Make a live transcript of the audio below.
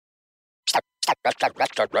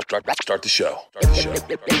Start the show.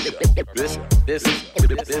 This is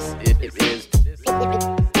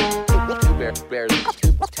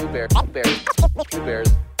two bears,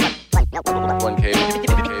 one cave.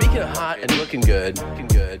 Speaking of hot and looking good.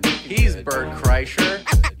 He's Bert Kreischer.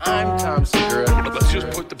 I'm Tom Segura. Let's just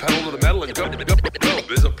put the pedal to the metal and go.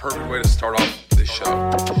 This is a perfect way to start off this show.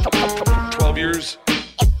 12 years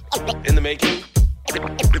in the making.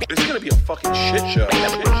 It's gonna be a fucking shit show.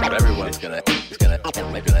 Everyone's gonna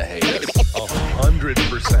hate us.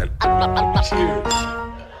 100%. Cheers.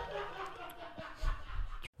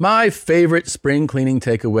 My favorite spring cleaning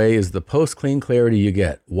takeaway is the post-clean clarity you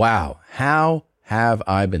get. Wow, how have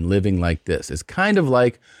I been living like this? It's kind of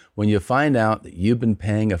like when you find out that you've been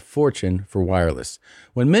paying a fortune for wireless.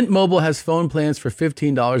 When Mint Mobile has phone plans for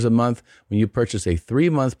 $15 a month when you purchase a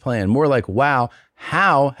 3-month plan, more like, wow,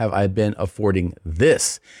 how have I been affording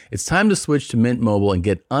this? It's time to switch to Mint Mobile and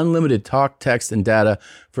get unlimited talk, text, and data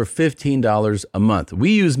for $15 a month.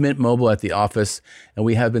 We use Mint Mobile at the office, and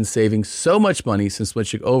we have been saving so much money since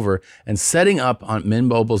switching over, and setting up on Mint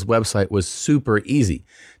Mobile's website was super easy.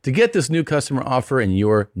 To get this new customer offer and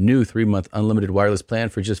your new 3-month unlimited wireless plan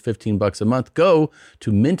for just $15 a month, go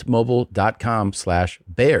to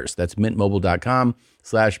mintmobile.com/bears. That's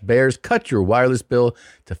mintmobile.com/bears. Cut your wireless bill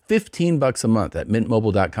to $15 a month at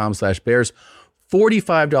mintmobile.com/bears.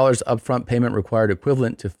 $45 upfront payment required,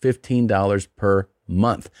 equivalent to $15 per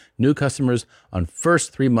month. New customers on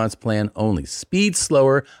first 3 months plan only. Speed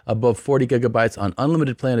slower above 40 gigabytes on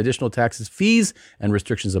unlimited plan. Additional taxes, fees, and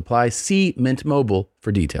restrictions apply. See Mint Mobile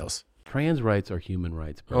for details. Trans rights are human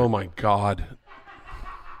rights, bro. Oh my God.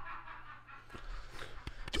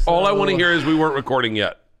 All I want to hear is we weren't recording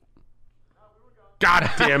yet. God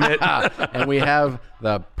damn it. And we have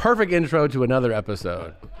the perfect intro to another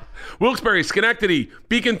episode. Wilkes-Barre, Schenectady,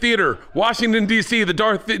 Beacon Theater, Washington, D.C., the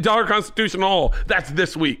Dollar Constitution Hall. That's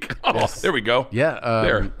this week. Oh, yes. There we go. Yeah.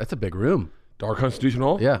 There. That's a big room. Dollar Constitution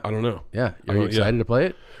Hall? Yeah. I don't know. Yeah. Are you excited to play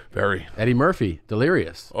it? Very. Eddie Murphy,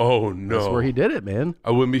 Delirious. Oh, no. That's where he did it, man.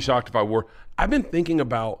 I wouldn't be shocked if I wore. I've been thinking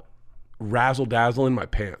about razzle-dazzle in my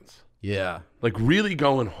pants. Yeah. Like really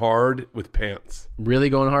going hard with pants. Really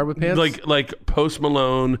going hard with pants? Like Post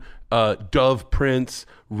Malone, Dove prints,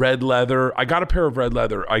 red leather. I got a pair of red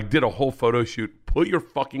leather. I did a whole photo shoot. Put your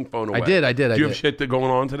fucking phone away. I did. Do you have shit going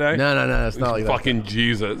on today? No. It's not like that. Fucking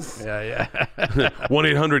Jesus. Yeah.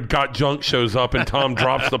 1-800-GOT-JUNK shows up and Tom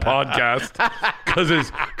drops the podcast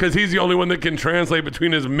because he's the only one that can translate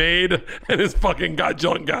between his maid and his fucking Got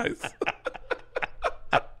Junk guys.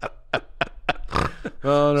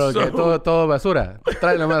 No, que todo basura.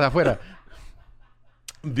 Tráelo más afuera.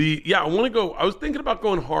 I want to go. I was thinking about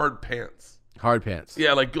going hard pants. Hard pants.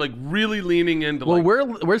 Yeah, like really leaning into. Well,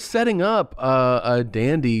 we're setting up a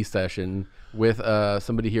dandy session with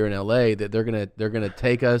somebody here in LA that they're gonna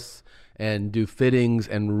take us and do fittings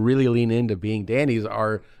and really lean into being dandies.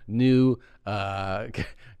 Our new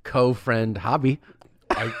co-friend hobby.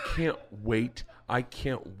 I can't wait. Are you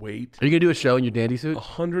gonna do a show in your dandy suit?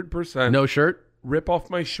 100%. No shirt? Rip off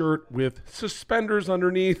my shirt with suspenders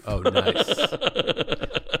underneath. Oh, nice.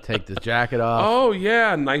 Take the jacket off. Oh,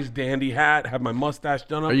 yeah. Nice dandy hat. Have my mustache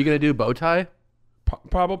done up. Are you going to do bow tie?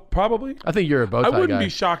 Probably. I think you're a bow tie guy. I wouldn't be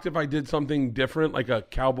shocked if I did something different, like a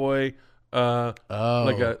cowboy,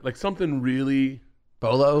 like something really...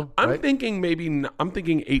 Bolo? I'm thinking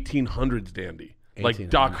 1800s dandy. 1800s. Like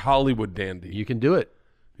Doc Hollywood dandy. You can do it.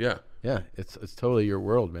 Yeah. Yeah, it's totally your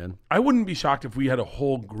world, man. I wouldn't be shocked if we had a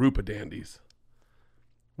whole group of dandies.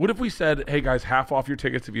 What if we said, hey, guys, half off your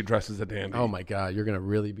tickets if you dress as a dandy? Oh, my God. You're going to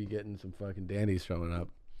really be getting some fucking dandies showing up.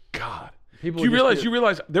 God. Do you realize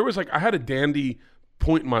there was I had a dandy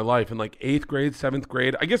point in my life in 8th grade, 7th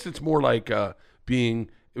grade. I guess it's more like alt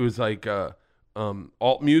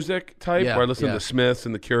music type where I listened to the Smiths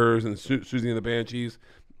and the Cures and Susie and the Banshees.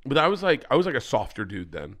 But I was like a softer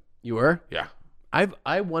dude then. You were? Yeah.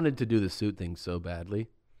 I wanted to do the suit thing so badly.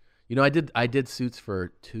 You know, I did suits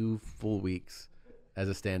for 2 full weeks as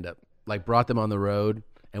a stand-up. Brought them on the road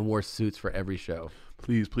and wore suits for every show.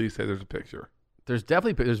 Please say there's a picture. There's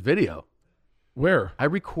video. Where? I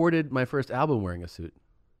recorded my first album wearing a suit.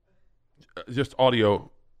 Just audio.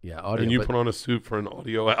 Yeah, audio. And you put on a suit for an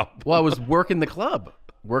audio album. Well, I was working the club,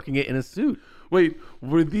 working it in a suit. Wait,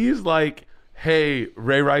 were these hey,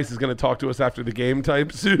 Ray Rice is going to talk to us after the game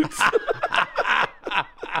type suits?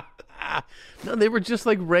 No, they were just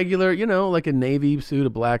like regular, like a navy suit, a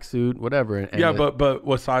black suit, whatever. And Yeah, but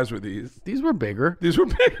what size were these? these were bigger. These were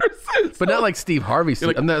bigger suits. But not like Steve Harvey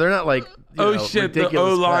suits. Like, they're not like, shit, the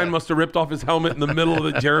O-line must have ripped off his helmet in the middle of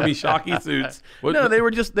the Jeremy Shockey suits. No,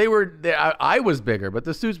 I was bigger, but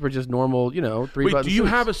the suits were just normal, 3-button Wait, do you suits.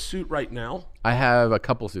 have a suit right now? I have a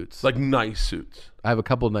couple suits. Like nice suits. I have a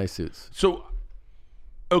couple nice suits. So,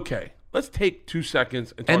 okay, let's take 2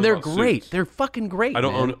 seconds and talk And they're about great. suits. They're fucking great, I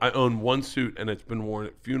man. own one suit, and it's been worn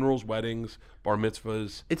at funerals, weddings, bar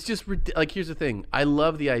mitzvahs. It's just like, here's the thing. I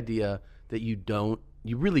love the idea that you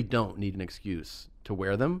really don't need an excuse to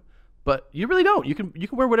wear them, but you really don't. You can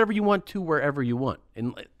wear whatever you want to wherever you want,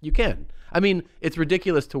 and you can. I mean, it's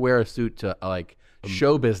ridiculous to wear a suit to like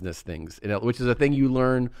show business things, which is a thing you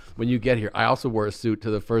learn when you get here. I also wore a suit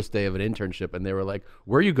to the first day of an internship, and they were like,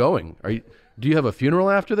 "Where are you going? Do you have a funeral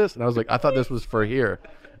after this?" And I was like, "I thought this was for here,"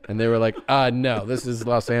 and they were like, "No, this is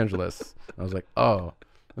Los Angeles." I was like, "Oh."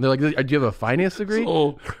 And they're like, "Do you have a finance degree?"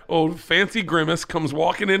 Old fancy Grimace comes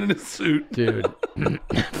walking in his suit. Dude,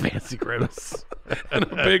 fancy Grimace. And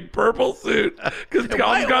a big purple suit. Because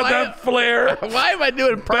Tom's got that flair. Why am I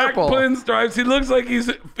doing Back purple? pinstripes. He looks like he's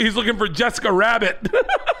looking for Jessica Rabbit.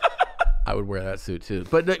 I would wear that suit too.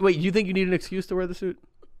 But wait, do you think you need an excuse to wear the suit?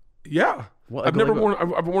 Yeah. Well, I've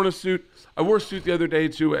worn a suit. I wore a suit the other day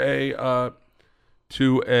to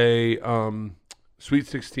a Sweet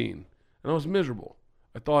 16. And I was miserable.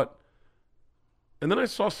 I thought, and then I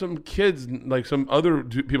saw some kids, like some other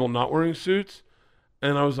people not wearing suits,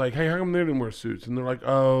 and I was like, "Hey, how come they didn't wear suits?" And they're like,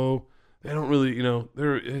 "Oh, they don't really,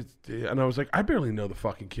 and I was like, "I barely know the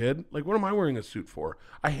fucking kid. Like, what am I wearing a suit for?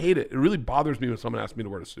 I hate it. It really bothers me when someone asks me to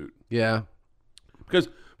wear a suit. Yeah. Because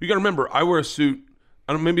you got to remember, I wear a suit.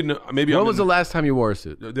 I don't maybe. When was the last time you wore a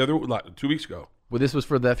suit? The other 2 weeks ago. Well, this was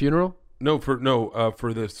for that funeral. No, for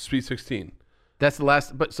the Sweet 16. That's the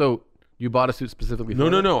last. But so. You bought a suit specifically for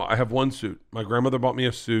that? No. I have one suit. My grandmother bought me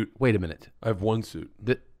a suit. Wait a minute. I have one suit.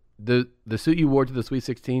 The suit you wore to the Sweet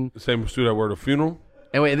 16? The same suit I wore to a funeral.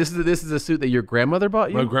 And wait, this is a suit that your grandmother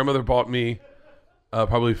bought you? My grandmother bought me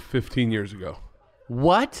probably 15 years ago.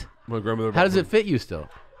 What? My grandmother. How does it fit you still?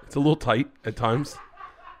 It's a little tight at times.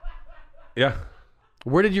 Yeah.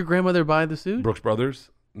 Where did your grandmother buy the suit? Brooks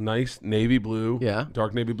Brothers. Nice navy blue. Yeah.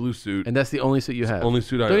 Dark navy blue suit. And that's the only suit you have? Only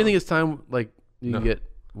suit I Don't you own. think it's time, like, you can get...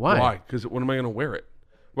 Why? Because when am I going to wear it?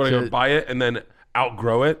 What, am I going to buy it and then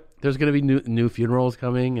outgrow it? There's going to be new funerals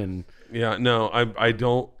coming and... Yeah, no, I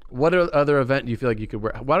don't. What other event do you feel like you could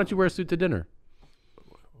wear? Why don't you wear a suit to dinner?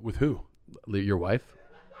 With who? Your wife?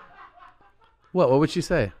 What would she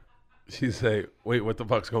say? She'd say, wait, what the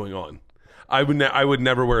fuck's going on? I would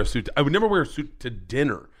never wear a suit. I would never wear a suit to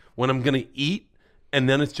dinner when I'm going to eat and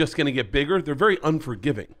then it's just going to get bigger. They're very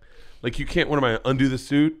unforgiving. Like you can't, what am I, undo the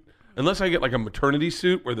suit? Unless I get like a maternity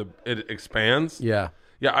suit where it expands. Yeah.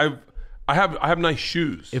 Yeah, I have nice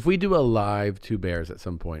shoes. If we do a live Two Bears at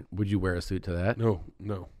some point, would you wear a suit to that? No.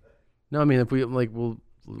 No, I mean if we we'll.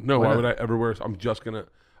 No, why would I ever wear?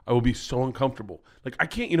 I will be so uncomfortable. Like I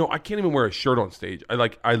can't even wear a shirt on stage.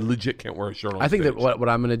 I legit can't wear a shirt on stage. I think that what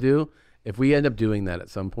I'm gonna do if we end up doing that at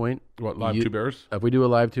some point. What live Two Bears? If we do a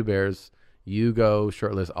live Two Bears, you go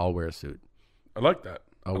shirtless. I'll wear a suit. I like that.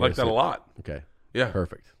 I like that a lot. Okay. Yeah.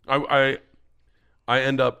 Perfect. I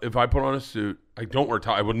end up, if I put on a suit, I don't wear a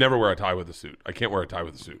tie. I would never wear a tie with a suit. I can't wear a tie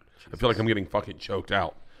with a suit. I feel like I'm getting fucking choked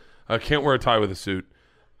out. I can't wear a tie with a suit.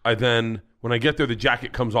 When I get there, the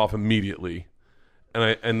jacket comes off immediately.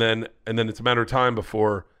 And then it's a matter of time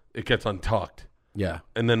before it gets untucked. Yeah.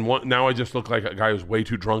 And then now I just look like a guy who's way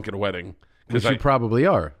too drunk at a wedding. Which you probably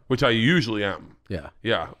are. Which I usually am. Yeah.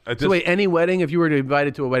 Yeah. So wait, any wedding, if you were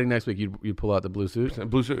invited to a wedding next week, you'd pull out the blue suit?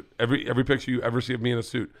 Blue suit. Every picture you ever see of me in a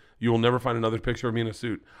suit, you will never find another picture of me in a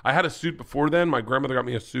suit. I had a suit before then. My grandmother got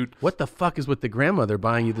me a suit. What the fuck is with the grandmother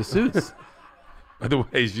buying you the suits? By the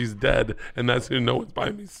way, she's dead, and that's who no one's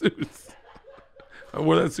buying me suits. I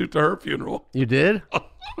wore that suit to her funeral. You did?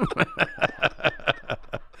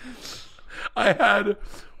 I had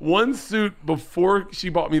one suit before she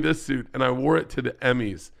bought me this suit, and I wore it to the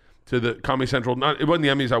Emmys, to the Comedy Central. It wasn't the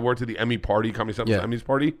Emmys. I wore it to the Emmy party, Comedy Central's Emmys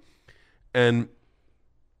party. And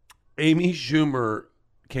Amy Schumer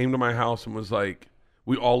came to my house and was like,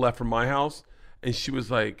 we all left from my house, and she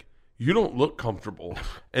was like, you don't look comfortable.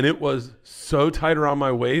 And it was so tight around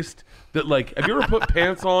my waist that, like, have you ever put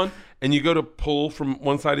pants on and you go to pull from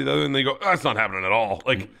one side to the other and they go, oh, that's not happening at all?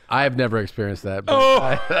 Like, I have never experienced that, but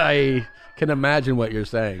I can imagine what you're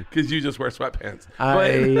saying. Because you just wear sweatpants.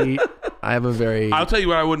 I have a very I'll tell you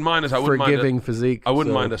what I wouldn't mind is forgiving physique. I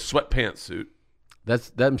wouldn't mind a sweatpants suit.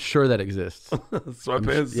 I'm sure that exists.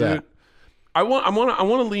 Sweatpants suit. Yeah. I want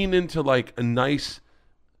to lean into like a nice,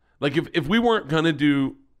 Like if we weren't gonna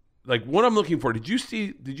do like what I'm looking for, did you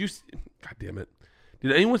see God damn it.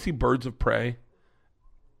 Did anyone see Birds of Prey?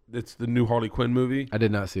 It's the new Harley Quinn movie. I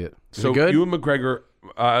did not see it. Is so it good? Ewan McGregor,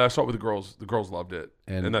 I saw it with the girls. The girls loved it,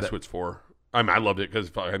 and that's who it's for. I mean, I loved it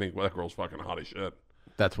because I think that girl's fucking hot as shit.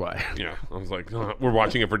 That's why. Yeah, I was like, we're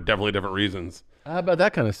watching it for definitely different reasons. How about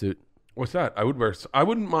that kind of suit? What's that? I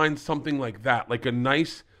wouldn't mind something like that, like a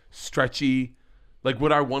nice, stretchy. Like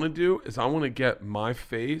what I want to do is I want to get my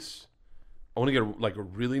face. I want to get like a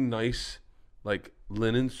really nice, like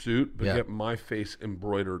linen suit, but get my face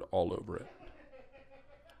embroidered all over it.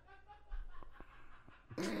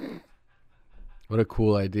 What a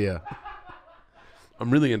cool idea.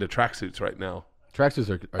 I'm really into tracksuits right now. Tracksuits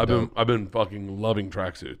are I've been fucking loving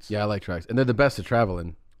tracksuits. Yeah, I like tracks, and they're the best to travel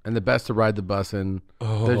in, and the best to ride the bus in.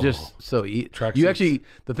 They're just so tracksuits. You actually,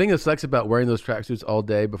 the thing that sucks about wearing those tracksuits all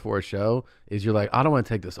day before a show is you're like, I don't want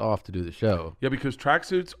to take this off to do the show. Yeah, because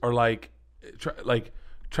tracksuits are like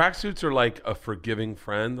tracksuits are like a forgiving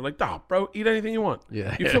friend. They're like, nah, bro, eat anything you want.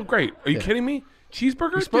 Yeah, you feel great. Are you kidding me?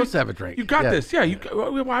 Cheeseburger? You're supposed to have a drink. You got this. Yeah.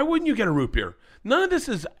 Why wouldn't you get a root beer? None of this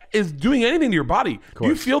is doing anything to your body. Do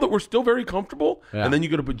you feel that we're still very comfortable? Yeah. And then you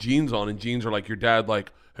go to put jeans on, and jeans are like your dad,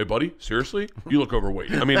 like, hey, buddy, seriously? You look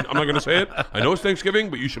overweight. I mean, I'm not going to say it. I know it's Thanksgiving,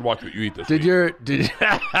 but you should watch what you eat this week. Did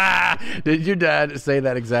your dad say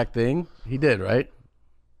that exact thing? He did, right?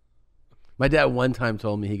 My dad one time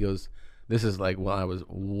told me, he goes, this is like when I was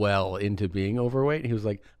well into being overweight. He was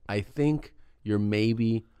like, I think you're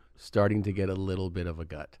maybe starting to get a little bit of a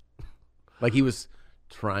gut. Like he was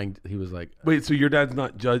like, wait, so your dad's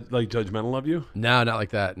not judgmental of you? No, not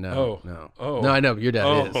like that. No. Oh. No, I know, but your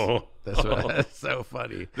dad is. That's so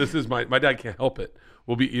funny. This is my dad can't help it.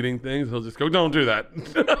 We'll be eating things. He'll just go, don't do that.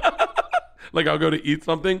 Like I'll go to eat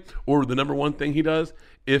something, or the number one thing he does,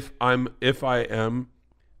 if I am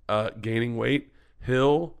gaining weight,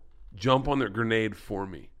 he'll jump on their grenade for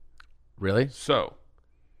me. Really? So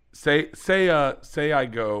say I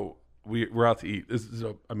go, we're out to eat. This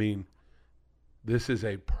is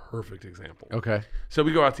a perfect example. Okay. So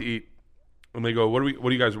we go out to eat, and they go, what do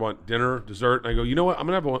you guys want? Dinner, dessert? And I go, you know what? I'm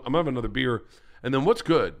gonna have another beer. And then what's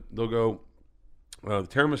good? They'll go, the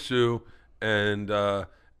tiramisu and the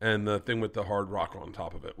thing with the hard rock on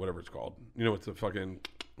top of it, whatever it's called. You know, it's a fucking,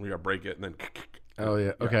 we gotta break it and then. Oh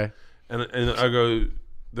yeah. Okay. And I go,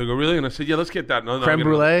 they go, really? And I said, yeah, let's get that. No, creme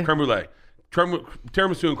brulee.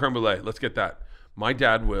 Tiramisu and creme brulee. Let's get that. My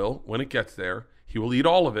dad will, when it gets there, he will eat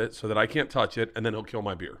all of it so that I can't touch it, and then he'll kill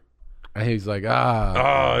my beer. And he's like, he's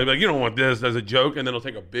like, you don't want this as a joke, and then he'll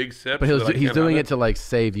take a big sip. But he's doing it to like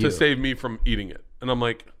save you. To save me from eating it. And I'm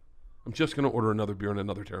like, I'm just going to order another beer and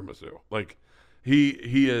another tiramisu. Like,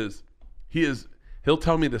 he'll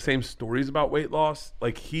tell me the same stories about weight loss.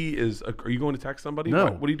 Like are you going to text somebody? No.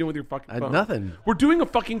 What are you doing with your fucking phone? Nothing. We're doing a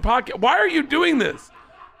fucking podcast. Why are you doing this?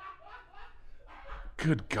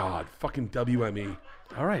 Good God. Fucking WME.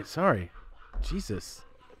 All right. Sorry. Jesus.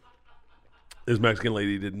 This Mexican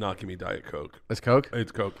lady did not give me Diet Coke. It's Coke?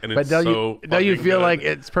 It's Coke. And but it's don't you feel good. like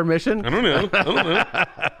it's permission? I don't know.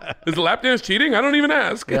 Is the lap dance cheating? I don't even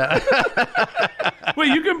ask. Yeah. Wait,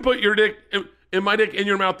 you can put your dick in my dick in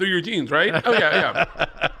your mouth through your jeans, right? Oh yeah.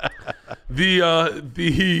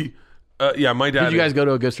 My dad. Did you guys go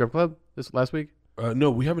to a good strip club this last week?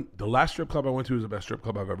 No, we haven't. The last strip club I went to was the best strip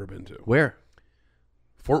club I've ever been to. Where?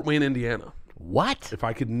 Fort Wayne, Indiana. What? If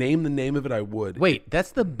I could name the name of it, I would. Wait,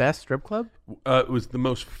 that's the best strip club? It was the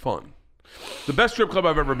most fun. The best strip club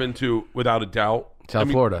I've ever been to, without a doubt.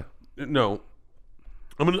 South Florida. No.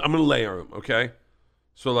 I'm gonna layer them, okay?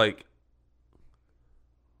 So like,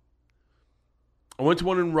 I went to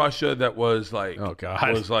one in Russia that was like, oh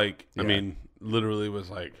God, was like, yeah. I mean, literally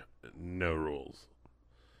was like no rules.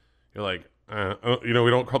 You're like, we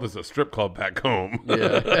don't call this a strip club back home.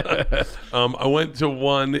 Yeah. I went to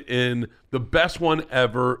one in the best one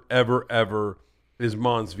ever is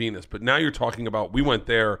Mons Venus. But now you're talking about, we went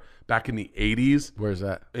there back in the 80s. Where's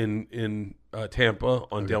that? In Tampa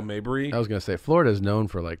on Dale Mabry. I was going to say, Florida is known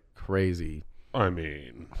for like crazy. I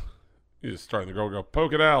mean, you just start the girl go,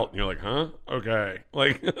 poke it out. And you're like, huh? Okay.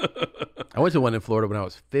 Like, I went to one in Florida when I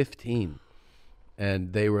was 15.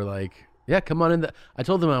 And they were like, yeah, come on in. I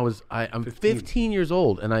told them I'm 15 years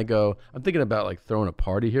old, and I go, I'm thinking about like throwing a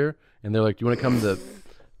party here, and they're like, do you want to come to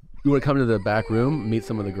the back room, meet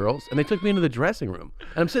some of the girls? And they took me into the dressing room,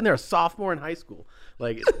 and I'm sitting there, a sophomore in high school,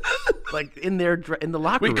 like in the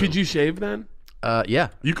locker room. Wait, could you shave then? Yeah.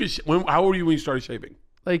 You could. How old were you when you started shaving?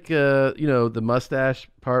 Like the mustache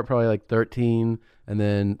part, probably like 13, and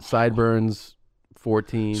then sideburns.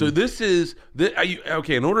 14. So this is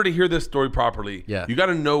okay. In order to hear this story properly, yeah, you got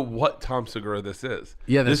to know what Tom Segura this is.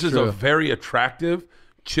 Yeah, this is true. A very attractive,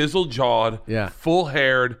 chiseled jawed, Yeah. full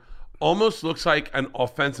haired, almost looks like an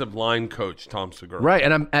offensive line coach, Tom Segura. Right,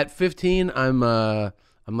 and I'm at 15. I'm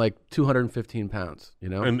like 215 pounds. You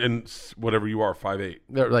know, And whatever you are, 5'8".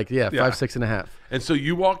 they're like 5'6" and a half. And so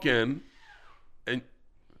you walk in, and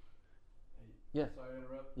Yeah.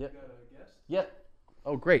 Yeah. Yeah.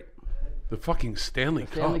 Oh, great. the fucking Stanley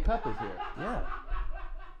Stanley Cup. Cup is here. Yeah.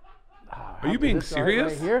 Are you being This right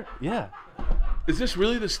serious? here? Yeah. Is this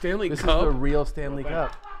really the Stanley This Cup? is the real Stanley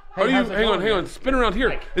Cup. Hey, Are you? how's it Hang on, going, hang on. man? Spin around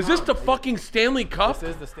here. Is this the fucking Stanley Cup? This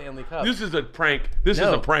is the Stanley Cup. This is a prank. This is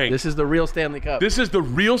No, a prank. This is the real Stanley Cup. This is the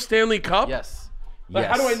real Stanley Cup? Yes. But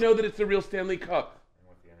Yes. how do I know that it's the real Stanley Cup?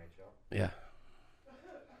 Yeah.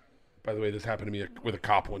 By the way, this happened to me with a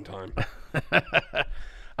cop one time.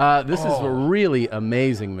 This is really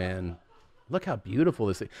amazing, man. Look how beautiful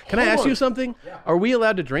this is. Can I Hold ask on. you something? Yeah. Are we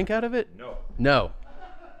allowed to drink out of it? No. No.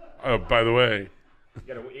 Oh, by the way,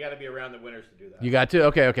 You gotta be around the winners to do that. You got to?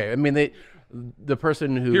 Okay. I mean, the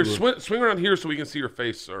person who... here, swing around here so we can see your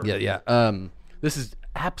face, sir. Yeah. This is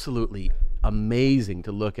absolutely amazing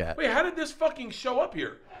to look at. Wait, how did this fucking show up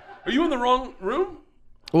here? Are you in the wrong room?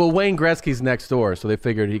 Well, Wayne Gretzky's next door, so they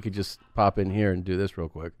figured he could just pop in here and do this real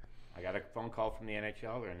quick. I got a phone call from the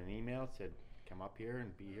NHL and an email said, "Come up here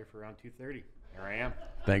and be here for around 2:30." Here I am.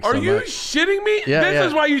 Thanks Are so you much. shitting me? Yeah, this yeah.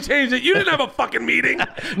 is why you changed it. You didn't have a fucking meeting.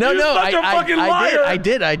 No, You're such a fucking liar. I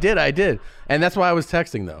did. And that's why I was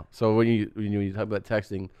texting, though. So when you talk about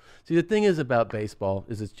texting, see, the thing is about baseball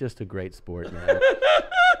is it's just a great sport, man.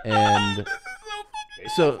 And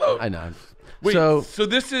so I know. Wait, so so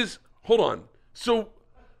this is, hold on. So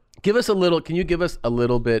give us a little. Can you give us a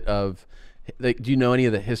little bit of? Like, do you know any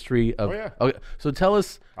of the history of? Oh, yeah. Okay, so tell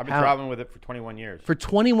us. I've been traveling with it for 21 years. For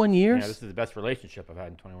 21 years. Yeah, this is the best relationship I've had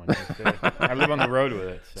in 21 years. Too. I live on the road with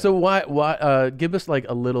it. So why? Give us like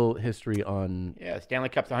a little history on. Yeah, Stanley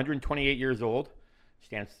Cup's 128 years old.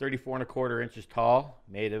 Stands 34 and a quarter inches tall.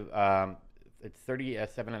 Made of it's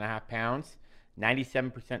 37.5 pounds.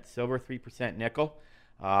 97% silver, 3% nickel.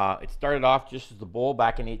 It started off just as the bowl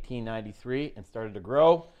back in 1893 and started to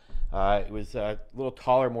grow. It was a little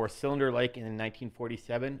taller, more cylinder-like in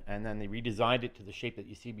 1947, and then they redesigned it to the shape that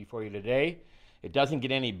you see before you today. It doesn't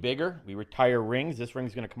get any bigger. We retire rings. This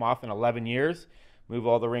ring's going to come off in 11 years. Move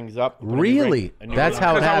all the rings up. put a new Really? ring- a new That's ring.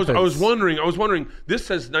 how it because happens. I was wondering, this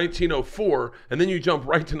says 1904, and then you jump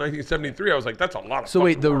right to 1973. I was like, that's a lot of So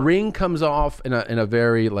wait, fucking the work. ring comes off in a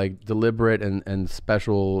very like deliberate and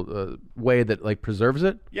special way that like preserves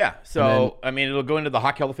it. Yeah, so I mean, it'll go into the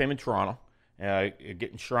Hockey Hall of Fame in Toronto,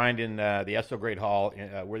 get enshrined in the Esso Great Hall,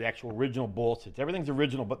 where the actual original bull sits. Everything's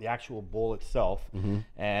original, but the actual bull itself,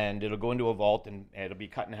 and it'll go into a vault, and it'll be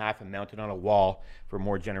cut in half and mounted on a wall for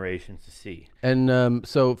more generations to see. And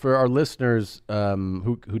so for our listeners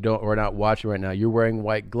who don't or are not watching right now, you're wearing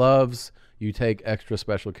white gloves. You take extra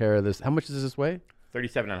special care of this. How much does this weigh?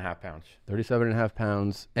 37.5 pounds. 37.5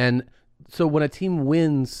 pounds. And so when a team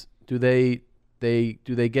wins, do they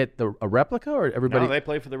get a replica or everybody? No, they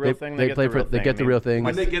play for the real thing. They get play the real they thing. get the real thing.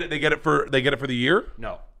 And they get it for the year.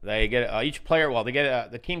 No, they get each player. Well, they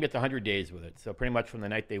get the team gets 100 days with it. So pretty much from the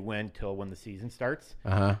night they win till when the season starts.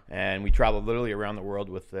 And we travel literally around the world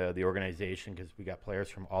with the organization because we got players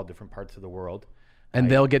from all different parts of the world. And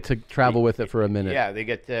they'll get to travel with it for a minute. Yeah, they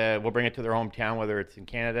get. We'll bring it to their hometown, whether it's in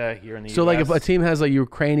Canada, here in the So US. like if a team has a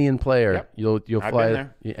Ukrainian player, Yep. you'll I've fly been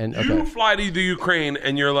there. and You fly to the Ukraine,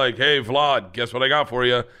 and you're like, hey, Vlad, guess what I got for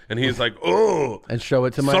you? And he's like, oh, and show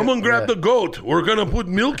it to my someone grab yeah. the goat. We're going to put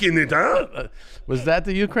milk in it, huh? Was that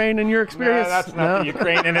the Ukraine in your No, experience? that's not the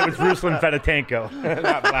Ukraine, and it was Ruslan Fedotenko,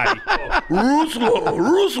 not Vladdy. Ruslo,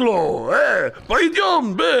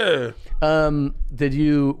 pойдем, be.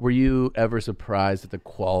 Were you ever surprised at the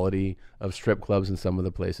quality of strip clubs in some of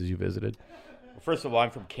the places you visited? First of all,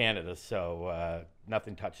 I'm from Canada, so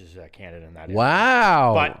nothing touches Canada in that area.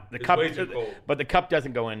 Wow. But the cup, way too cold. but the cup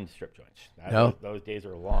doesn't go in strip joints. No? Those days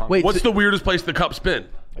are long. Wait, What's so the weirdest place the cup's been?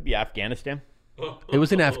 That'd be Afghanistan. it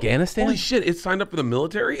was in Afghanistan? Holy shit, it signed up for the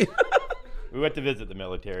military? We went to visit the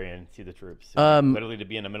military and see the troops. Literally, to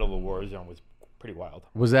be in the middle of a war zone was pretty wild.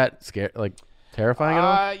 Was that scary, like terrifying at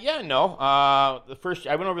all? Yeah, no. The first,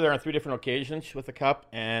 I went over there on 3 different occasions with the cup,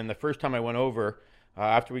 and the first time I went over,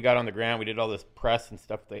 after we got on the ground, we did all this press and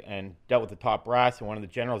stuff, and dealt with the top brass. And one of the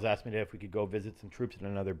generals asked me if we could go visit some troops at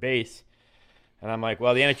another base. And I'm like,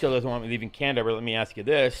 well, the NHL doesn't want me leaving Canada, but let me ask you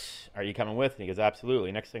this: are you coming with? And he goes,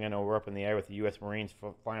 absolutely. Next thing I know, we're up in the air with the U.S. Marines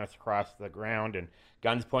flying us across the ground and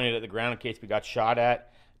guns pointed at the ground in case we got shot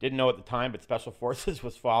at. Didn't know at the time, but Special Forces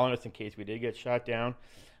was following us in case we did get shot down.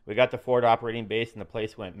 We got to Ford Operating Base, and the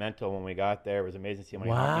place went mental when we got there. It was amazing to see how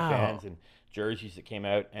many hockey fans and jerseys that came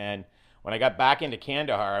out. And when I got back into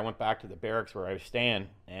Kandahar, I went back to the barracks where I was staying,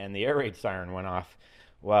 and the air raid siren went off.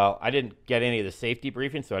 Well, I didn't get any of the safety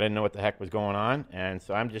briefing, so I didn't know what the heck was going on. And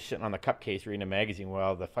so I'm just sitting on the cup case reading a magazine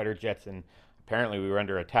while the fighter jets, and apparently we were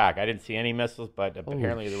under attack. I didn't see any missiles, but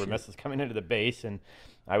apparently there were missiles coming into the base, and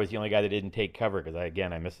I was the only guy that didn't take cover because I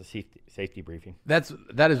missed the safety briefing. That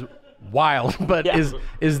is wild. But Yeah.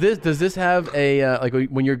 does this have a like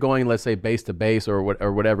when you're going, let's say, base to base or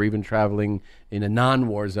whatever, even traveling in a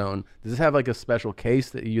non-war zone, does this have like a special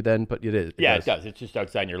case that you then put? It does. It's just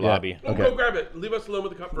outside in your lobby. Go grab it. Leave us alone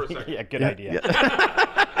with the cup for a second. Yeah, good idea.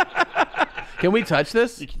 Can we touch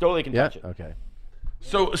this? You totally can touch it. Okay.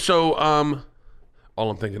 So, all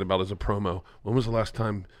I'm thinking about is a promo. When was the last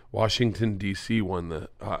time Washington D.C. won the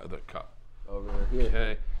cup? Over here.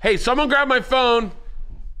 Okay. Hey, someone grab my phone.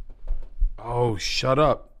 Oh, shut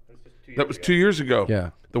up. That was 2 years ago. Yeah.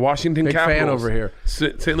 The Washington Big Capitals. fan over here.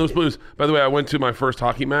 St. Louis Blues. By the way, I went to my first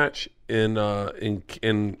hockey match in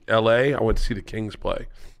L.A. I went to see the Kings play.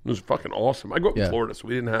 It was fucking awesome. I grew up in Florida, so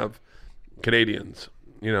we didn't have Canadians.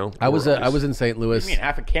 You know, I was in St. Louis. I mean,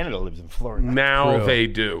 half of Canada lives in Florida. Now True. they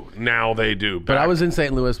do. But I was in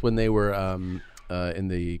St. Louis when they were in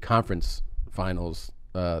the conference finals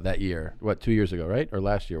that year. What, 2 years ago, right? Or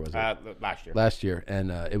last year was it? Last year. Last year, and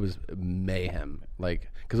it was mayhem. Like,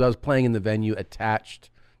 because I was playing in the venue attached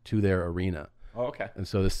to their arena, Oh, okay. and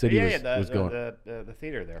so the city was going. The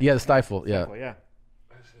theater there. Yeah, the Stifle. Yeah. Well, yeah.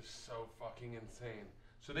 This is so fucking insane.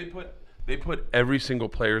 So they put every single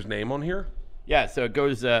player's name on here. Yeah, so it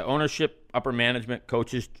goes ownership, upper management,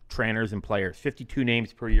 coaches, trainers, and players. 52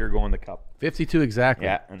 names per year go in the cup. 52 exactly.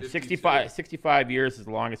 Yeah, and 65 years is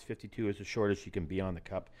the longest, 52 is the shortest you can be on the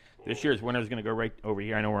cup. This year's winner is going to go right over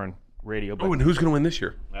here. I know we're on radio, but And who's going to win this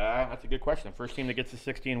year? that's a good question. The first team that gets to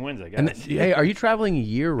 16 wins, I guess. And hey, are you traveling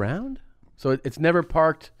year round? So it's never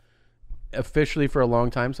parked officially for a long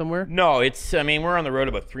time somewhere? No, we're on the road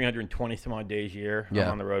about 320 some odd days a year. Yeah.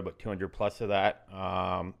 I'm on the road about 200 plus of that.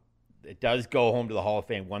 It does go home to the Hall of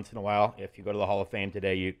Fame once in a while. If you go to the Hall of Fame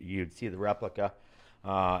today, you'd see the replica,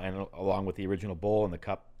 and along with the original bowl in the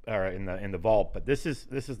cup or in the vault. But this is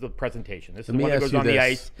the presentation. This is the one that goes on the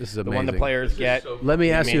ice. This is the one the amazing. players get. Let me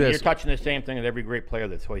ask you this. You're touching the same thing that every great player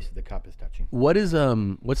that's hoisted the cup is touching. What's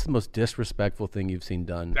the most disrespectful thing you've seen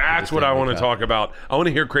done? That's what I want to talk about. I want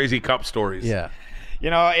to hear crazy cup stories. Yeah. You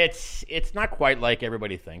know, it's not quite like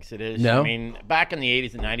everybody thinks it is. No? I mean, back in the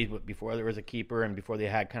 80s and 90s, before there was a keeper and before they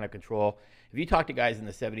had kind of control, if you talk to guys in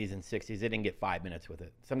the 70s and 60s, they didn't get 5 minutes with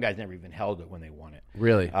it. Some guys never even held it when they won it.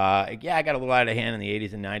 Really? I got a little out of hand in the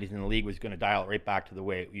 80s and 90s, and the league was going to dial it right back to the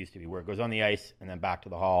way it used to be, where it goes on the ice and then back to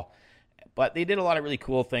the hall. But they did a lot of really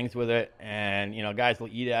cool things with it, and, you know, guys will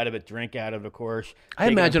eat out of it, drink out of it, of course. I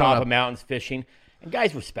take it imagine on on top a- of mountains fishing. And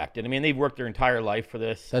guys respect it. I mean, they've worked their entire life for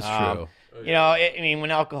this. That's true. You know,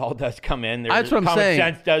 when alcohol does come in, That's what I'm common saying.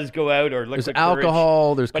 sense does go out, or There's liquid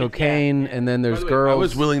alcohol, there's But cocaine, and then there's By the way, girls. I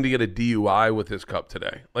was willing to get a DUI with this cup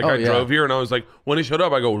today. Like Oh, I yeah. drove here and I was like, when he showed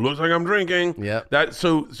up, I go, looks like I'm drinking. Yeah.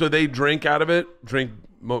 So they drink out of it. Drink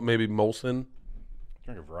maybe Molson.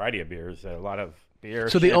 Drink a variety of beers, a lot of beer.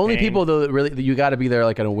 So the only champagne. people though that you got to be there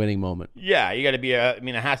like at a winning moment. Yeah, you got to be.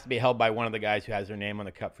 It has to be held by one of the guys who has their name on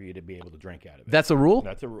the cup for you to be able to drink out of it. That's a rule.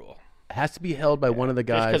 That's a rule. It has to be held by one of the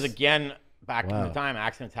Just guys. because, again, back in Wow. the time,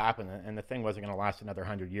 accidents happen, and the thing wasn't going to last another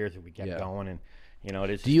 100 years if we kept Yeah. going. And you know, it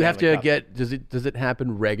is. Do you have Stanley to Cup. get? Does it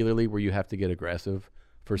happen regularly where you have to get aggressive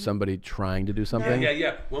for somebody trying to do something?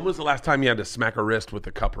 Yeah. When was the last time you had to smack a wrist with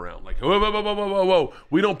the cup around? Like, whoa.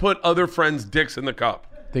 We don't put other friends' dicks in the cup.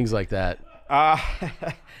 Things like that.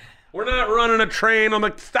 We're not running a train on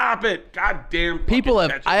the. Stop it! God damn. People fucking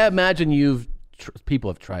have. catches. I imagine people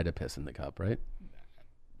have tried to piss in the cup, right?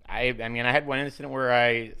 I had one incident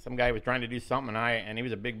where some guy was trying to do something, and he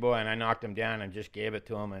was a big boy, and I knocked him down and just gave it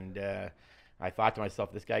to him, and I thought to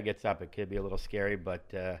myself, this guy gets up, it could be a little scary, but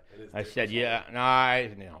I said,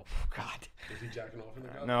 no, God. Was he jacking off in the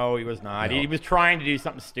cup? No, he was not. He was trying to do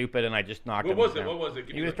something stupid, and I just knocked him down. What was it?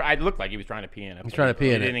 Give He me was. the- I looked like he was trying to pee in it. He's trying to pee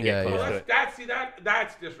in it. He didn't get Yeah, close yeah. to it.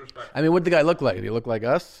 That's disrespectful. I mean, what did the guy look like? Did he look like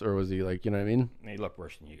us, or was he like, you know what I mean? He looked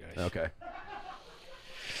worse than you guys. Okay.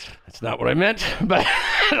 That's not what I meant. But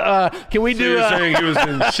can we So do? you're saying he was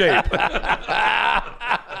in shape.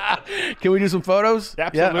 Can we do some photos?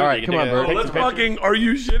 Absolutely. Yeah. All right. You Come can on, do Bert. it. Let's fucking. Are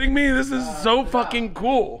you shitting me? This is so fucking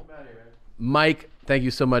cool. Mike, thank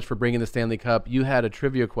you so much for bringing the Stanley Cup. You had a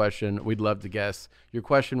trivia question. We'd love to guess. Your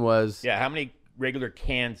question was. Yeah. How many regular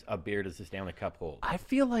cans of beer does the Stanley Cup hold? I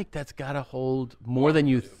feel like that's got to hold more than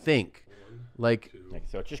you think. Like,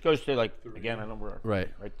 So it just goes to again. I know we're right.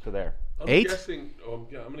 right to there. I'm 8? guessing. I'm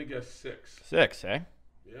gonna guess 6. 6, eh?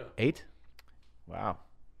 Yeah. 8? Wow.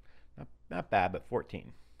 Not bad, but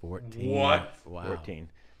 14. 14. What? Wow. 14.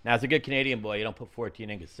 Now, as a good Canadian boy, you don't put 14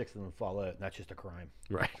 in because 6 of them fall out, and that's just a crime.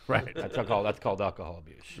 Right. That's called alcohol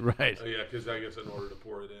abuse. Right. Oh, yeah, because I guess in order to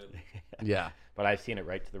pour it in. Yeah. But I've seen it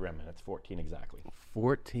right to the rim, and it's 14 exactly.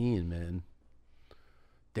 14, man.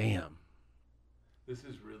 Damn. This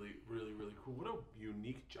is really, really, really cool. What a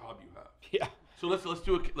unique job you have. Yeah. So let's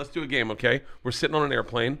do a game, okay? We're sitting on an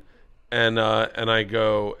airplane, and I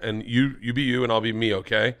go, and you be you, and I'll be me,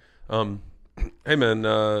 okay? Hey man,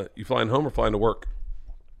 you flying home or flying to work?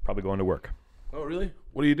 Probably going to work. Oh really?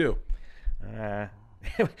 What do you do?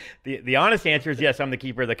 The honest answer is yes, I'm the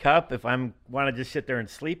keeper of the cup. If I'm want to just sit there and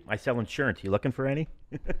sleep, I sell insurance. You looking for any?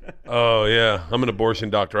 Oh yeah, I'm an abortion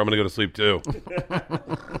doctor. I'm gonna go to sleep too.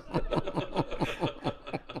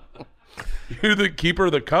 You're the keeper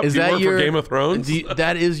of the cup. Is Do you that work your for Game of Thrones?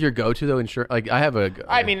 That is your go-to though? Insurance. Like I have a.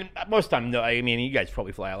 I mean, most of the time, no. I mean, you guys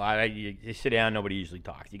probably fly a lot. You sit down, nobody usually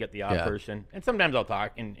talks. You get the odd person, and sometimes I'll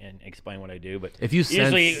talk and explain what I do. But if you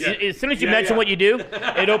usually, as soon as you mention what you do,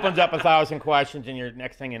 it opens up 1,000 questions, and your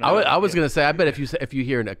next thing you know. I was gonna say, I bet if you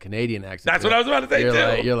hear a Canadian accent, That's what I was about to say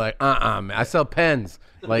too. You're like, man. I sell pens,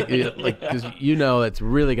 because you know it's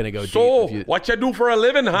really gonna go So, deep. what you do for a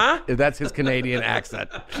living, huh? If that's his Canadian accent.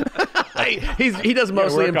 He does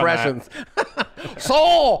mostly work on impressions.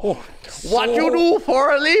 So, what you do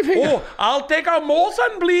for a living? Oh, I'll take a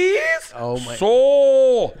Molson, please. Oh, my-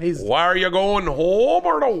 So, He's- why are you going home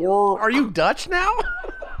or to work? Are you Dutch now?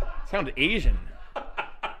 Sound Asian.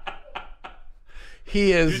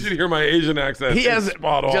 He You is. should hear my Asian accent. He has. It's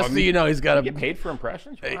spot on. Just so you know, he's got Get paid for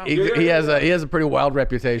impressions. Wow. he has a pretty wild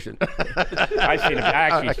reputation. I've seen him. I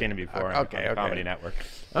actually seen him before. Okay, on okay. Comedy Network.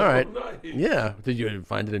 All right. Nice. Yeah. Did you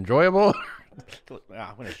find it enjoyable?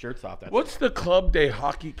 When his shirt's off, that's What's the Club de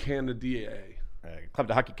Hockey Canada? Club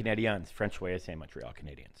de Hockey Canadiens, French way of saying Montreal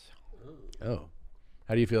Canadiens. Oh.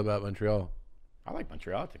 How do you feel about Montreal? I like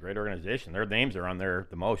Montreal. It's a great organization. Their names are on there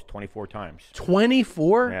the most, 24 times.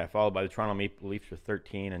 24? Yeah, followed by the Toronto Maple Leafs with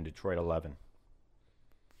 13 and Detroit 11.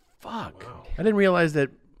 Fuck. I didn't realize that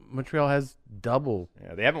Montreal has double.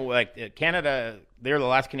 Yeah, they haven't Canada. They're the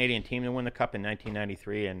last Canadian team to win the cup in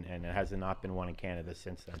 1993, and it has not been won in Canada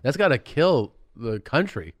since then. That's got to kill the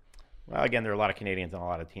country. Well, again, there are a lot of Canadians on a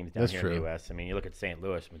lot of teams down That's here true. in the U.S. I mean, you look at St.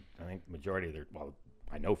 Louis. I think the majority of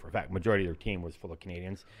I know for a fact, majority of their team was full of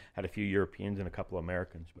Canadians. Had a few Europeans and a couple of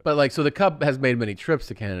Americans. But so the Cup has made many trips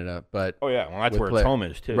to Canada, but Oh yeah, well that's with where play- its home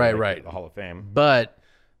is too. Right, like right. The Hall of Fame. but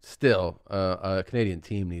still, a Canadian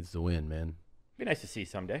team needs to win, man. Be nice to see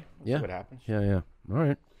someday. We'll Yeah. see what happens. Yeah. All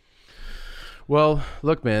right. Well,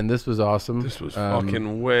 look, man, this was awesome. This was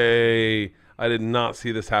fucking way. I did not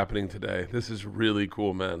see this happening today. This is really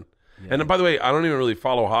cool, man. Yeah. And by the way, I don't even really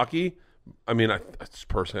follow hockey. I mean,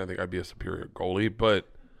 personally, I think I'd be a superior goalie, but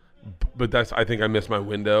I think I missed my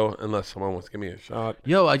window unless someone wants to give me a shot.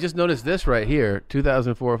 Yo, I just noticed this right here: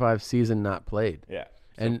 2004-05 season not played. Yeah.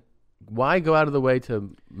 And why go out of the way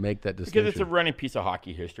to make that distinction? Because it's a running piece of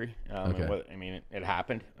hockey history. Okay. I mean, it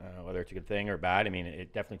happened. Whether it's a good thing or bad, I mean,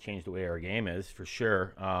 it definitely changed the way our game is for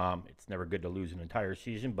sure. It's never good to lose an entire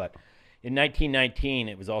season, but in 1919,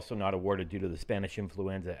 it was also not awarded due to the Spanish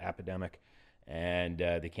influenza epidemic, and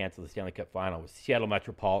they canceled the Stanley Cup final. It was Seattle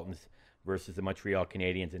Metropolitans versus the Montreal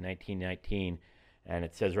Canadiens in 1919, and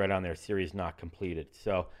it says right on there, series not completed.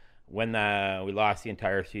 So when we lost the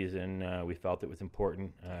entire season, we felt it was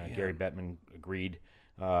important. Gary Bettman agreed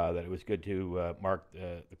that it was good to mark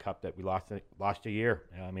the cup that we lost a year.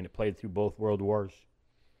 I mean, it played through both world wars.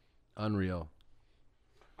 Unreal.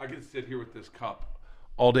 I could sit here with this cup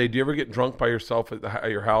all day. Do you ever get drunk by yourself at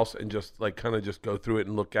your house and just kind of just go through it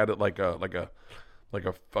and look at it like a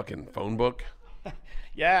fucking phone book?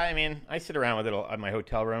 Yeah, I mean, I sit around with it at my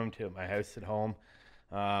hotel room to my house at home,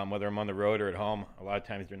 whether I'm on the road or at home. A lot of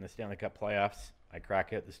times during the Stanley Cup playoffs, I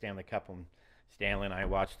crack out the Stanley Cup, and Stanley and I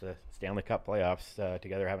watch the Stanley Cup playoffs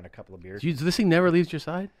together, having a couple of beers. This thing never leaves your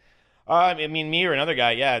side? I mean, me or another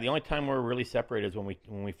guy, yeah. The only time we're really separated is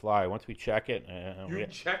when we fly. Once we check it,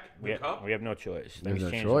 Check the cup? we have no choice. There's Things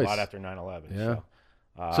no changed choice. a lot after 9/11. Yeah.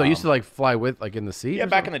 So, So you used to fly with in the seat? yeah, or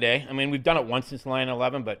back something? in the day. I mean, we've done it once since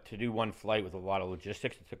 9/11, but to do one flight with a lot of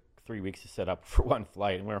logistics, it took 3 weeks to set up for one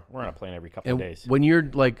flight, and we're on a plane every couple of And days. when you're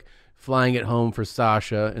flying it home for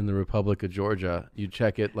Sasha in the Republic of Georgia, you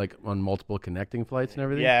check it on multiple connecting flights and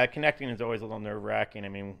everything? Yeah, connecting is always a little nerve-wracking. I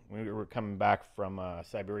mean, we were coming back from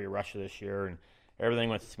Siberia, Russia this year, and everything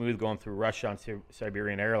went smooth going through Russia on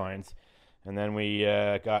Siberian Airlines. And then we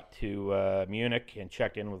got to Munich and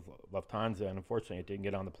checked in with Lufthansa, and unfortunately it didn't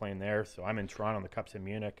get on the plane there. So I'm in Toronto, and the Cup's in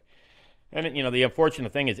Munich. And the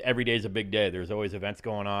unfortunate thing is every day is a big day. There's always events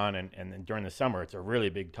going on, and then during the summer it's a really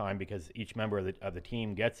big time because each member of the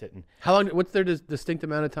team gets it. And How long? What's their distinct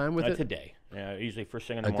amount of time with it's it? a day. Usually first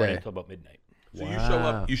thing in the morning day. until about midnight.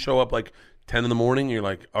 So you show up like 10 in the morning. And you're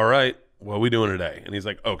like, all right, what are we doing today? And he's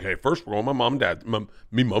like, okay, first we're going to my mom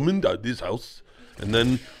and dad's house, and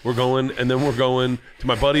then we're going to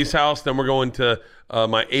my buddy's house. Then we're going to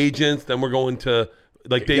my agents. Then we're going to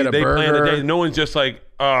they plan a day. No one's just like,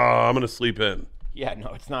 oh, I'm gonna sleep in. Yeah,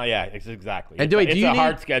 no, it's not. Yeah, it's exactly. And it's a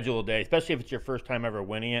hard scheduled day, especially if it's your first time ever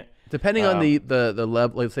winning it. Depending on the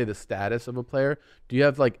level, let's say the status of a player, do you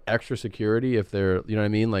have like extra security if they're, you know what I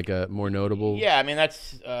mean, like a more notable? Yeah, I mean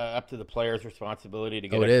that's up to the player's responsibility to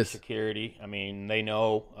get extra security. I mean, they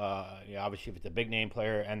know, obviously if it's a big name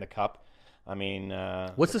player and the cup. I mean,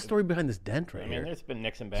 what's the story behind this dent right here? I mean, there's been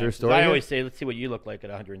nicks and bangs. Is there a story I always always say, let's see what you look like at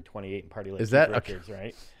 128 and party like Is that records,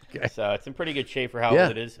 right? Okay. So it's in pretty good shape for how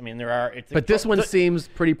old it is. I mean, but this one seems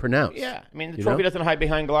pretty pronounced. Yeah, I mean, the trophy doesn't hide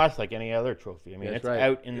behind glass like any other trophy. I mean, it's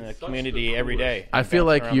out in the community every day. I feel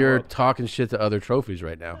like you're talking shit to other trophies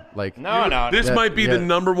right now. Like no. This might be the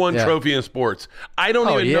number one trophy in sports. I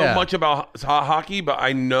don't even know much about hockey, but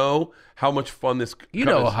I know how much fun this. You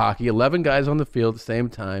know, hockey. 11 guys on the field at the same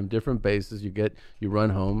time, different bases. You run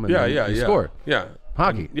home. And you score. Yeah,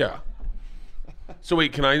 hockey. Yeah. So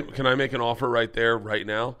wait, can I make an offer right there, right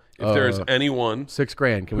now? If there's anyone,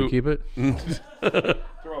 $6,000, can we keep it?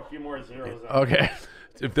 Throw a few more zeros out. Okay.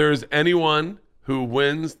 If there's anyone who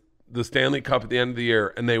wins the Stanley Cup at the end of the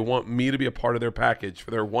year and they want me to be a part of their package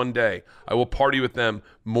for their one day, I will party with them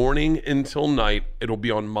morning until night. It'll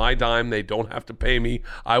be on my dime. They don't have to pay me.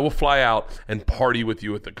 I will fly out and party with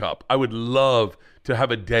you at the Cup. I would love to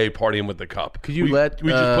have a day partying with the Cup. Could you we just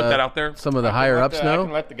put that out there? Some of the higher ups know? I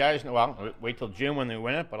can let the guys know. Well, wait till June when they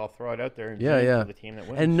win it, but I'll throw it out there. Yeah. For the team that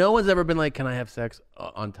wins. And no one's ever been like, "Can I have sex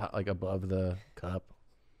on top, like above the cup?"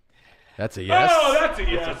 That's a yes. Oh, that's a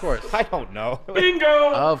yes. Of course. I don't know.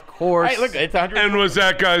 Bingo. Of course. Hey, look, it's 100. And was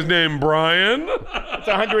that guy's name Brian? It's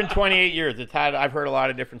 128 years. I've heard a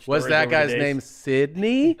lot of different stories. Was that over guy's the days. name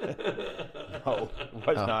Sydney? No, it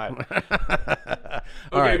was not.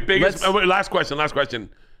 All right. Last question.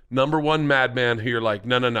 Number one madman who you're like,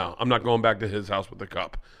 no, I'm not going back to his house with the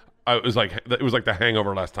cup. It was like the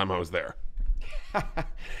Hangover last time I was there.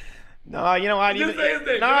 No, you know what? Just say his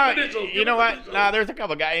name. You know what? No, there's a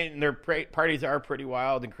couple guys, and their parties are pretty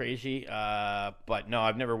wild and crazy. But no,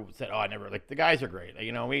 I've never said, I never. Like, the guys are great.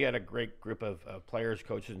 You know, we got a great group of players,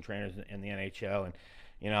 coaches, and trainers in the NHL, and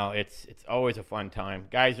you know, it's always a fun time.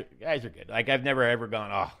 Guys are good. Like, I've never ever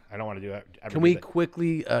gone, I don't want to do it. Can we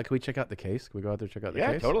quickly? Can we check out the case? Can we go out there and check out the case?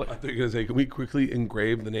 Yeah, totally. I thought you were gonna say, can we quickly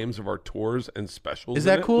engrave the names of our tours and specials? Is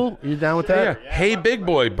that cool? You down with that? Yeah. Hey, big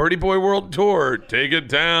boy, Birdie Boy World Tour, take it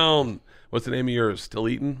down. What's the name of yours? Still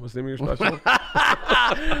eating? What's the name of your special?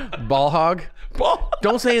 Ball hog.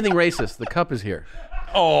 Don't say anything racist. The cup is here.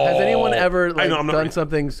 Oh, has anyone ever done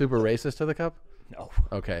something super racist to the cup? No.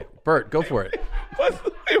 Okay, Bert, go for it. What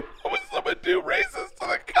would someone do racist to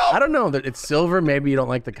the cup? I don't know. It's silver. Maybe you don't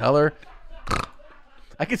like the color.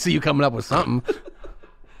 I could see you coming up with something.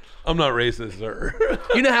 I'm not racist, sir.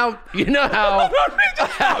 You know how. I'm not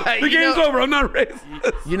racist. The game's over. I'm not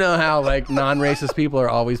racist. You know how like non-racist people are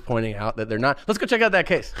always pointing out that they're not. Let's go check out that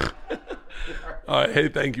case. All right. Hey,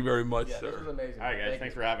 thank you very much, sir. This is amazing. All right, guys.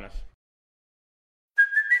 Thanks for having us.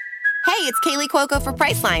 Hey, it's Kaylee Cuoco for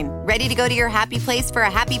Priceline. Ready to go to your happy place for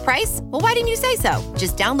a happy price? Well, why didn't you say so?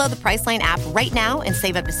 Just download the Priceline app right now and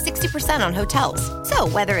save up to 60% on hotels. So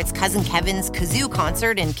whether it's Cousin Kevin's Kazoo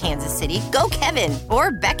Concert in Kansas City, go Kevin,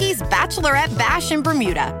 or Becky's Bachelorette Bash in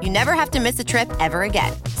Bermuda, you never have to miss a trip ever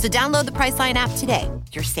again. So download the Priceline app today.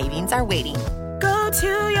 Your savings are waiting. Go to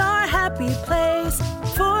your happy place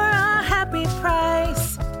for a happy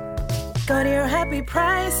price. Go to your happy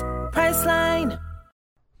price, Priceline.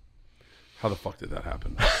 How the fuck did that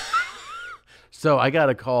happen? So I got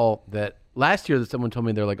a call that last year that someone told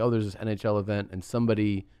me they're like, oh, there's this NHL event and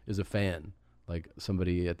somebody is a fan, like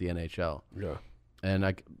somebody at the NHL. Yeah. And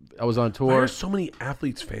I was on tour. Why are so many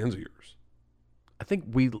athletes fans of yours? I think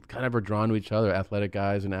we kind of are drawn to each other. Athletic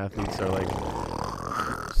guys and athletes are like,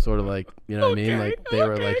 sort of like, you know what I mean? Like they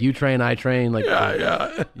were like, you train, I train. Like,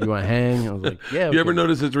 yeah. You want to hang? I was like, yeah. You ever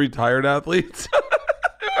notice it's retired athletes?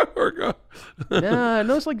 Yeah,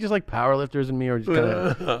 no, it's like just like powerlifters and me are just kind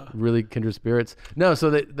of really kindred spirits. No,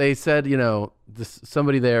 so they said, you know,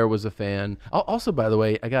 somebody there was a fan. Also, by the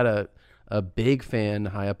way, I got a big fan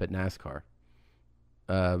high up at NASCAR.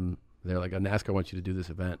 They're like, NASCAR wants you to do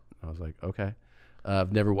this event. I was like, okay.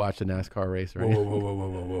 I've never watched a NASCAR race or anything.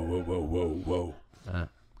 Whoa.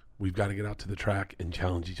 We've got to get out to the track and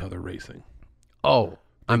challenge each other racing. Oh,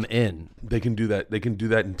 I'm in. They can do that. They can do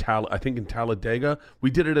that in I think in Talladega. We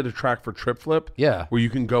did it at a track for Trip Flip. Yeah. Where you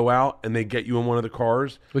can go out and they get you in one of the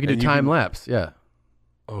cars. We can do time lapse. Yeah.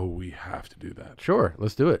 Oh, we have to do that. Sure.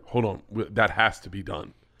 Let's do it. Hold on. That has to be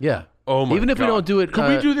done. Yeah. Oh my Even if God. we don't do it. Could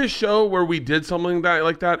we do this show where we did something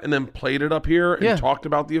like that and then played it up here and talked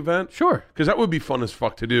about the event? Sure. Because that would be fun as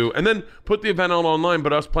fuck to do. And then put the event out online,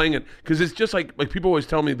 but us playing it. Because it's just like people always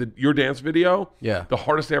tell me that your dance video, the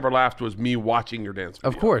hardest they ever laughed was me watching your dance video.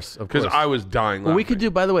 Of course. Because I was dying laughing. Well, we could do,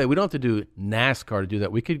 by the way, we don't have to do NASCAR to do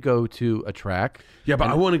that. We could go to a track. Yeah, but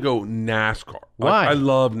I want to go NASCAR. Why? I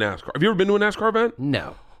love NASCAR. Have you ever been to a NASCAR event?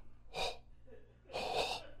 No.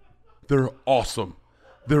 They're awesome.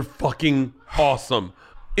 They're fucking awesome.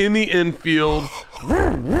 In the infield.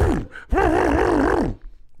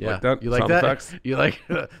 Yeah. Like that? You like Sound that? effects? You like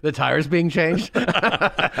the tires being changed?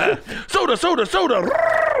 Soda.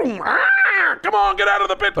 Come on, get out of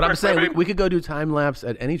the pit. But I'm saying we could go do time lapse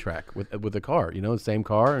at any track with a car, the same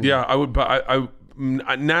car. And Yeah, I would. But I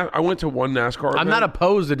went to one NASCAR event. I'm not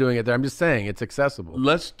opposed to doing it there. I'm just saying it's accessible.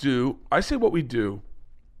 Let's do. I say what we do.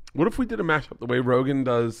 What if we did a mashup the way Rogan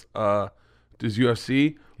does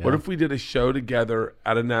UFC? Yeah. What if we did a show together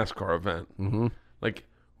at a NASCAR event? Mm-hmm. Like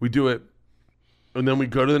we do it, and then we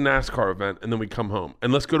go to the NASCAR event, and then we come home.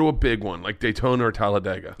 And let's go to a big one like Daytona or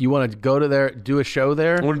Talladega. You want to go to there, do a show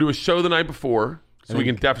there? I want to do a show the night before, so we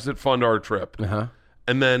can deficit fund our trip,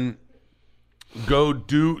 and then go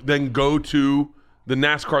to the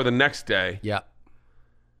NASCAR the next day. Yeah.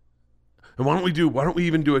 And why don't we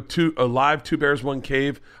even do a live Two Bears One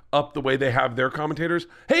Cave up the way they have their commentators?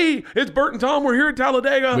 Hey, it's Bert and Tom. We're here at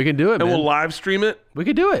Talladega. We can do it, and man. we'll live stream it. We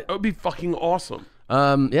could do it. That would be fucking awesome.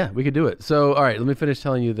 Yeah, we could do it. So, all right, let me finish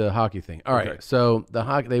telling you the hockey thing. All right, Okay. so the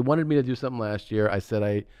hockey, they wanted me to do something last year. I said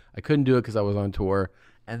I couldn't do it because I was on tour.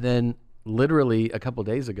 And then literally a couple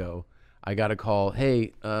days ago, I got a call.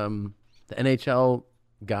 Hey, the NHL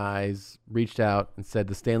guys reached out and said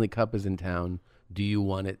the Stanley Cup is in town. Do you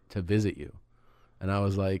want it to visit you? And I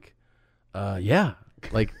was like, yeah.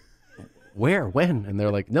 Like, where, when? And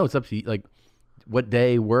they're like, no, it's up to you. Like, what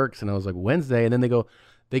day works? And I was like, Wednesday. And then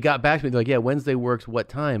they got back to me. They're like, yeah, Wednesday works. What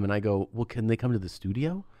time? And I go, well, can they come to the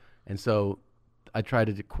studio? And so I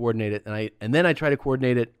tried to coordinate it. And then I tried to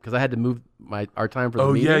coordinate it because I had to move our time for the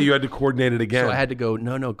meeting. Oh, yeah, you had to coordinate it again. So I had to go,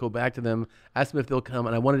 go back to them, ask them if they'll come.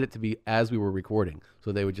 And I wanted it to be as we were recording.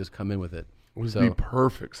 So they would just come in with it. It was the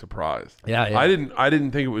perfect surprise. Yeah. I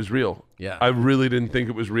didn't think it was real. Yeah. I really didn't think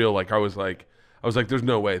it was real. Like I was like, there's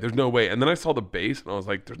no way. And then I saw the base and I was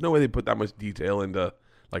like, there's no way they put that much detail into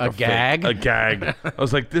like a gag. A gag. I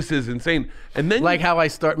was like, this is insane. And then like how I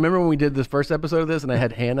remember when we did this first episode of this and I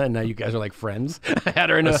had Hannah and now you guys are like friends. I had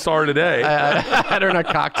her in I saw her today. I had her in a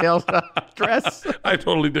cocktail dress. I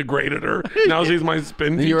totally degraded her. Now she's my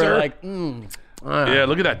spin teacher. You were like, yeah,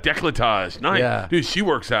 look at that décolletage. Nice. Yeah. Dude, she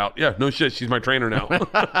works out. Yeah, no shit. She's my trainer now.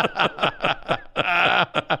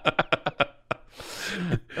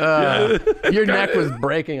 Your neck was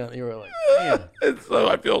breaking. You were like, man.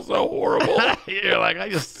 I feel so horrible. You're like, I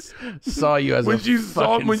just saw you as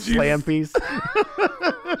fucking slam piece.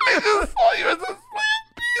 I just saw you as a slam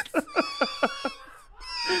piece.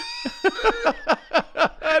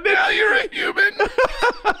 Now you're a human.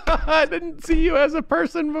 I didn't see you as a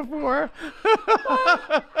person before.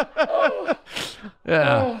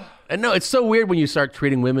 Yeah. And no, it's so weird when you start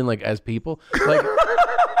treating women like as people. Like,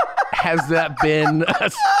 has that been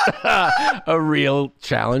a real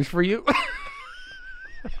challenge for you?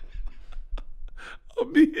 I'll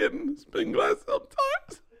be hitting the spin glass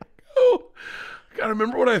sometimes. Oh, gotta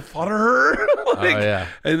remember what I thought of her. Like, yeah.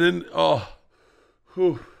 And then,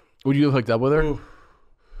 Would you have hooked up with her?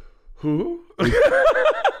 who?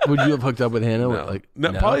 Would you have hooked up with Hannah? No. Like,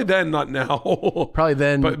 No, probably then, not now. Probably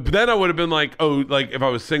then. But then I would have been like, like if I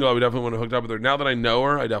was single, I would definitely want to hook up with her. Now that I know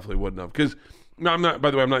her, I definitely wouldn't have. Because I'm not. By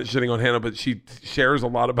the way, I'm not shitting on Hannah, but she shares a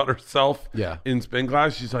lot about herself. Yeah. In spin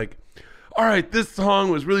class, she's like, all right, this song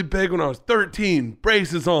was really big when I was 13.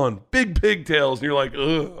 Braces on, big pigtails, and you're like,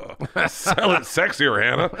 ugh, sell it sexier,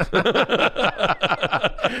 Hannah.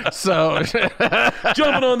 So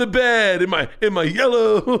Jumping on the bed in my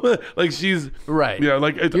yellow, like she's right. Yeah,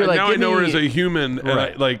 like You're like, now I give know her me- as a human, and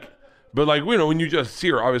Right. but when you just see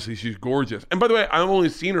her, obviously she's gorgeous. And by the way, I've only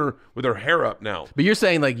seen her with her hair up now. But you're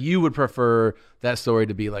saying like you would prefer that story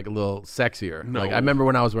to be like a little sexier. No. Like I remember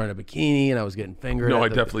when I was wearing a bikini and I was getting fingered. No, at I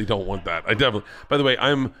the- definitely don't want that. By the way,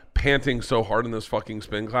 I'm panting so hard in those fucking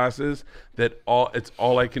spin classes that it's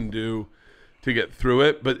all I can do to get through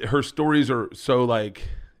it. But her stories are so like,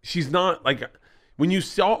 she's not like, when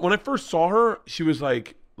I first saw her, she was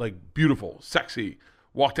like beautiful, sexy,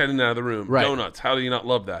 walked in and out of the room. Right. Donuts. How do you not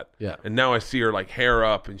love that? Yeah. And now I see her like hair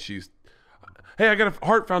up, and she's, hey, I got a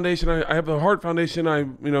heart foundation. I have a heart foundation.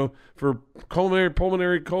 For pulmonary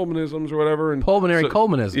culminisms or whatever. And Pulmonary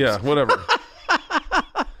culminisms. Yeah, whatever.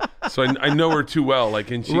 So I know her too well.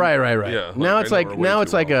 Like, and she, Right. Yeah. Now it's like well.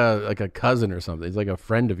 a cousin or something. It's like a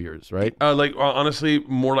friend of yours, right? Honestly,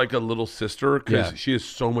 more like a little sister because Yeah. she is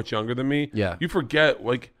so much younger than me. Yeah. You forget.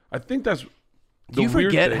 Like, I think that's. Do you the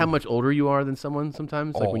weird forget thing. how much older you are than someone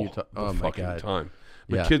sometimes? Like when you talk. the Oh my fucking god. time.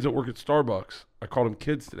 My Yeah. kids that work at Starbucks, I called them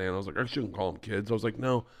kids today, and I was like, I shouldn't call them kids. I was like,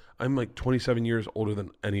 no, I'm like 27 years older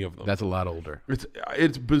than any of them. That's a lot older.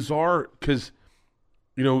 It's bizarre because,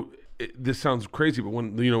 this sounds crazy, but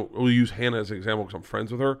when we'll use Hannah as an example because I'm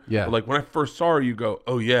friends with her. Yeah. But like when I first saw her, you go,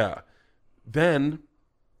 oh yeah. Then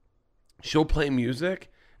she'll play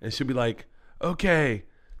music and she'll be like, okay,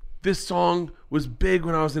 this song was big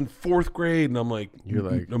when I was in 4th grade, and I'm like,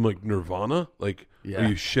 I'm like Nirvana, like, Yeah. are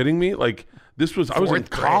you shitting me? Like this was I was in 4th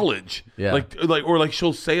grade. college, Yeah. like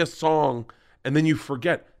she'll say a song and then you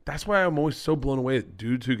forget. That's why I'm always so blown away at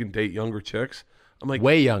dudes who can date younger chicks. I'm like,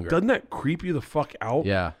 Way younger. Doesn't that creep you the fuck out?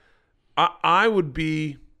 Yeah. I would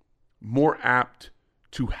be more apt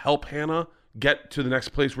to help Hannah get to the next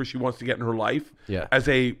place where she wants to get in her life Yeah. as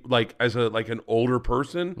an older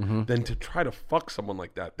person than to try to fuck someone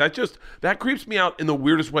like that. That creeps me out in the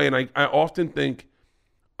weirdest way. And I often think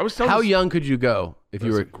I was telling How this- young could you go if you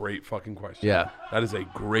That's were? a great fucking question. Yeah. That is a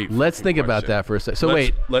great Let's fucking think about question. that for a second. So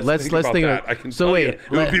Let's let's think. that. I can So tell wait, you,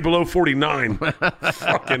 it would be below 49.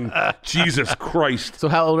 Fucking Jesus Christ. So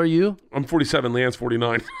how old are you? I'm 47. Leanne's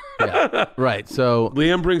 49. Yeah. Right. So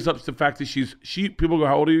Leanne brings up the fact that people go,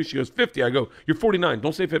 how old are you? She goes, 50. I go, you're 49.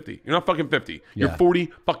 Don't say 50. You're not fucking 50. You're Yeah.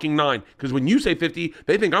 40 fucking 9. Because when you say 50,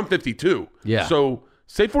 they think I'm 52. Yeah. So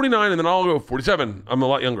say 49 and then I'll go 47. I'm a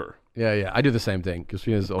lot younger. yeah. I do the same thing.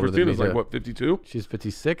 Christina's older Christina's than me. like, what, 52? She's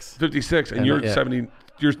 56. 56. And And, you're yeah. 70.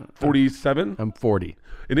 You're 47? I'm 40.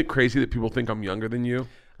 Isn't it crazy that people think I'm younger than you?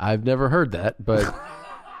 I've never heard that, but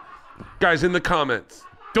Guys, in the comments.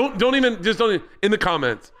 Don't even in the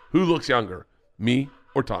comments. Who looks younger? Me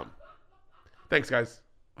or Tom? Thanks, guys.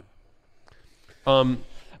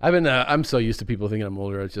 I'm so used to people thinking I'm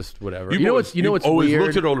older. It's just whatever. You've what's always weird?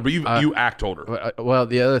 looked at older, but you act older. Well,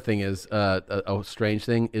 the other thing is a strange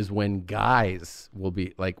thing is when guys will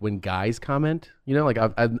be like when guys comment. Like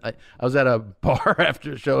I was at a bar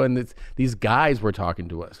after a show and these guys were talking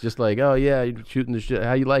to us, just like, oh yeah, you're shooting the shit.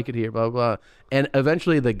 How you like it here? Blah blah. And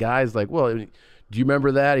eventually the guy's like, well, do you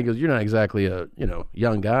remember that? He goes, you're not exactly a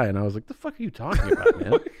young guy. And I was like, the fuck are you talking about,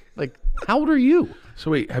 man? Like, how old are you?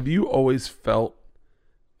 So wait, have you always felt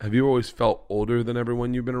older than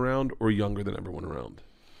everyone you've been around, or younger than everyone around?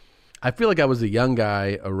 I feel like I was a young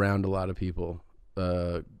guy around a lot of people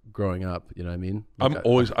growing up. You know what I mean? Like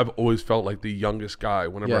I've always felt like the youngest guy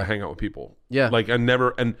whenever Yeah. I hang out with people. Yeah. Like I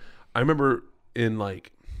remember in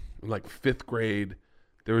like 5th grade,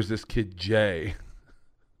 there was this kid Jay.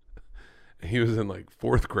 He was in like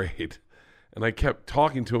 4th grade, and I kept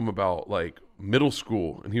talking to him about like middle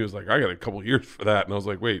school, and he was like, I got a couple years for that. And I was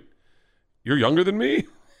like, wait, you're younger than me?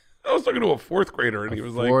 I was talking to a 4th grader, and he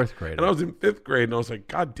was like, 4th grader. and I was in 5th grade, and I was like,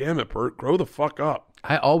 God damn it, Bert, grow the fuck up.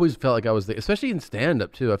 I always felt like I was especially in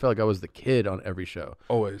stand-up too. I felt like I was the kid on every show.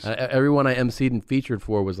 Always. Everyone I emceed and featured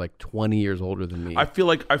for was like 20 years older than me. I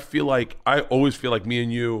always feel like me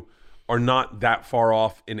and you are not that far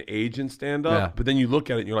off in age in stand-up, Yeah. but then you look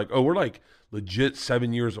at it and you're like, oh, we're like legit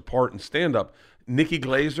 7 years apart in stand-up. Nikki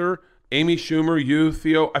Glazer, Amy Schumer, you,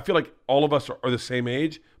 Theo, I feel like all of us are the same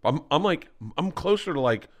age. But I'm closer to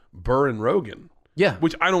like Burr and Rogan. Yeah.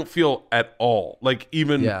 Which I don't feel at all, like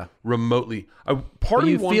even Yeah. remotely. But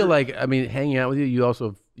you feel like, I mean, hanging out with you, you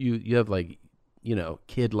also you have like,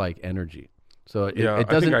 kid-like energy. So it I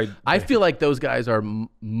doesn't. think I feel like those guys are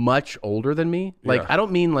much older than me. Like Yeah. I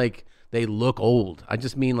don't mean like they look old. I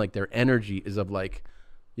just mean like their energy is of like,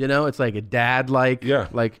 it's like a dad like. Yeah.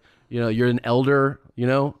 Like you're an elder.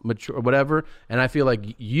 Mature or whatever. And I feel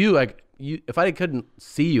like you if I couldn't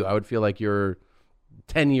see you, I would feel like you're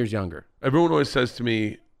 10 years younger. Everyone always says to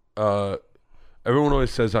me,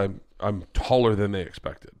 I'm taller than they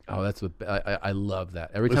expected. Oh, that's what I love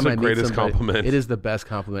that. Every It's time the I meet greatest somebody, compliment. it is the best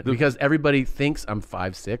compliment because everybody thinks I'm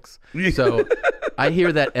 5'6". So I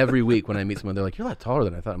hear that every week when I meet someone. They're like, "You're a lot taller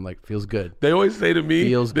than I thought." I'm like, "Feels good." They always say to me,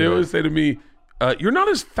 Feels good. you're not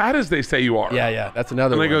as fat as they say you are. Yeah, that's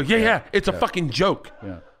another And one. I go, yeah, it's a fucking joke.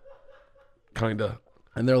 Yeah. Kinda.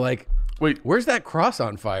 And they're like, Wait. Where's that cross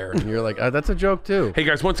on fire? And you're like, that's a joke too. Hey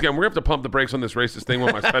guys, once again, we're gonna have to pump the brakes on this racist thing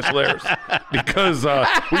with my special airs because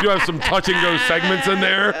we do have some touch and go segments in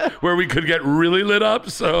there where we could get really lit up.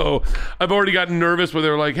 So I've already gotten nervous where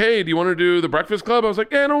they're like, "Hey, do you want to do the Breakfast Club?" I was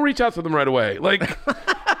like, "Yeah, don't reach out to them right away. Like,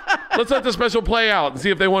 let's let the special play out and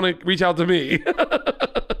see if they want to reach out to me."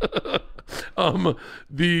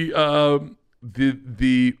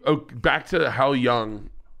 Back to how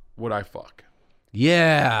young would I fuck?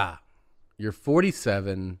 Yeah. You're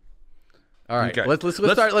 47. All right. Okay. Let's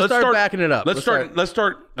start backing it up. Let's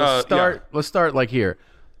start like here.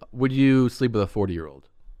 Would you sleep with a 40-year-old?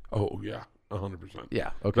 Oh yeah, 100%. Yeah.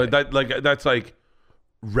 Okay. That's like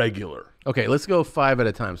regular. Okay. Let's go 5 at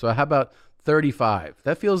a time. So how about 35?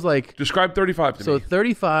 That feels like. Describe 35 to me. So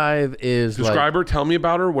 35 is. Describe her. Tell me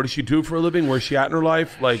about her. What does she do for a living? Where's she at in her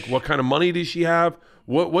life? Like, what kind of money does she have?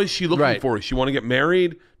 What is she looking for? Does she want to get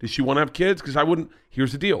married? Does she want to have kids? Because I wouldn't.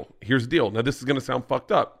 Here's the deal. Now, this is going to sound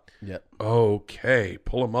fucked up. Yep. Okay.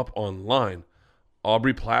 Pull them up online.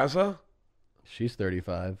 Aubrey Plaza. She's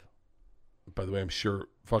 35. By the way, I'm sure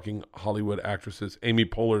fucking Hollywood actresses. Amy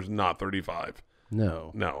Poehler's not 35.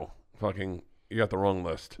 No. Fucking, you got the wrong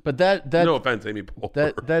list. But that no offense, Amy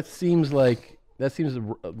Poehler. That seems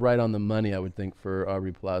right on the money, I would think, for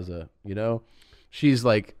Aubrey Plaza. You know? She's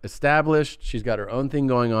like established. She's got her own thing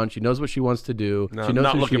going on. She knows what she wants to do. No, she knows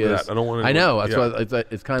not who looking she for is. that. I don't want to. I know. That's why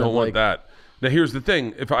it's kind don't of want like that. Now here's the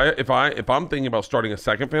thing. If I'm thinking about starting a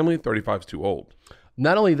second family, 35 is too old.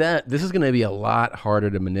 Not only that, this is going to be a lot harder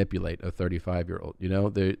to manipulate a 35-year-old. You know,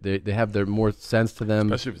 they have their more sense to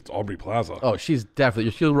them. Especially if it's Aubrey Plaza. Oh,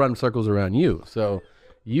 she'll run circles around you. So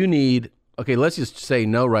you need. Okay, let's just say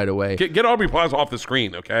no right away. Get Aubrey Plaza off the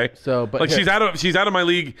screen, okay? So, but like she's out of my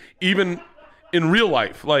league even in real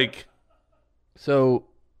life. Like, so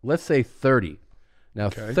let's say 30. Now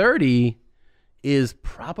 30 is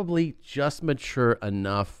probably just mature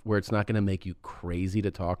enough where it's not going to make you crazy to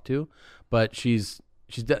talk to, but she's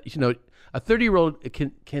a 30-year-old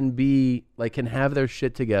can be like can have their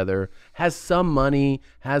shit together, has some money,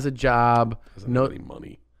 has a job, any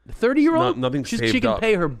money. 30-year-old, nothing saved she can up.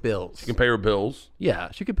 pay her bills. She can pay her bills. Yeah,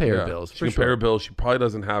 she can pay her bills. She can pay her bills. She probably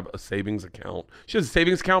doesn't have a savings account. She has a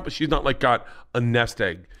savings account, but she's not like got a nest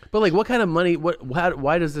egg. But like, what kind of money?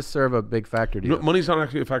 Why does this serve a big factor to you? No, money's not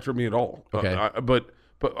actually a factor to me at all. Okay, but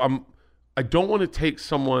I don't want to take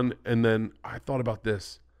someone and then I thought about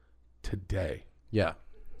this today. Yeah,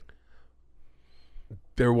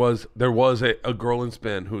 there was a girl in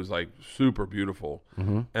Spin who was like super beautiful,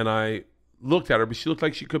 and I looked at her, but she looked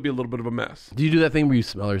like she could be a little bit of a mess. Do you do that thing where you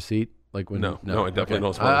smell her seat? Like when no, I definitely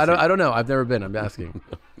don't smell I her seat. I don't know. I've never been. I'm asking.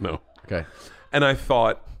 No. Okay. And I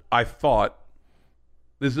thought,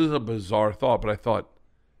 this is a bizarre thought, but I thought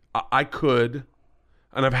I could,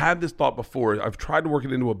 and I've had this thought before. I've tried to work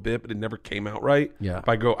it into a bit, but it never came out right. Yeah. If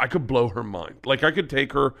I could blow her mind. Like I could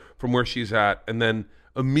take her from where she's at and then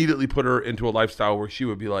immediately put her into a lifestyle where she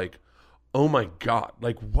would be like, oh my God,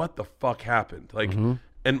 like what the fuck happened? Like,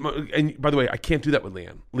 and by the way, I can't do that with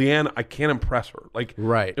Leanne. Leanne, I can't impress her. Like,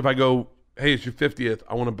 right. If I go, hey, it's your 50th,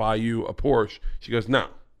 I want to buy you a Porsche. She goes, no.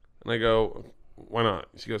 And I go, why not?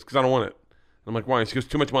 She goes, because I don't want it. And I'm like, why? She goes,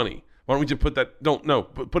 too much money. Why don't we just put that?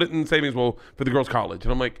 Put it in savings for the girls' college.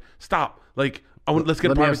 And I'm like, stop. Like, let's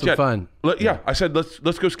get a private jet. Fun. Yeah, I said let's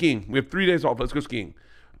go skiing. We have 3 days off. Let's go skiing.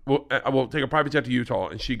 I will take a private jet to Utah.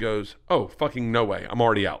 And she goes, oh, fucking no way. I'm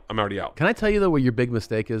already out. Can I tell you though what your big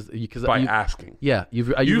mistake is? By asking. Yeah,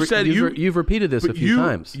 you've repeated this a few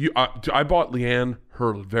times. I bought Leanne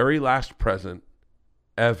her very last present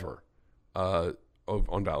ever on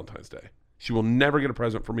Valentine's Day. She will never get a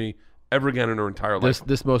present from me ever again in her entire life.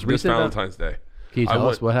 This most recent Valentine's Day. Can you tell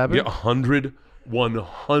us what happened? Yeah, 100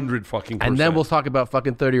 fucking %. And then we'll talk about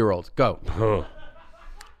fucking 30-year-olds. Go.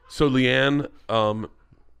 So Leanne,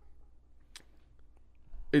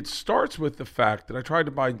 it starts with the fact that I tried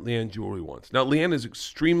to buy Leanne jewelry once. Now, Leanne is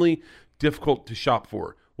extremely difficult to shop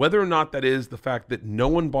for. Whether or not that is the fact that no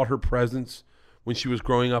one bought her presents when she was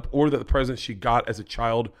growing up, or that the presents she got as a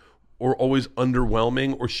child or always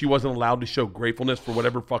underwhelming, or she wasn't allowed to show gratefulness for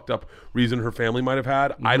whatever fucked up reason her family might have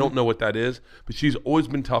had. I don't know what that is, but she's always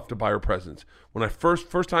been tough to buy her presents. When I first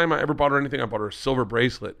time I ever bought her anything, I bought her a silver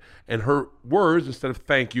bracelet, and her words instead of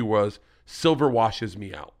thank you was, silver washes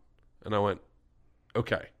me out. And I went,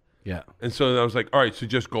 okay. Yeah. And so I was like, all right, so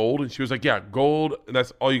just gold? And she was like, yeah, gold, and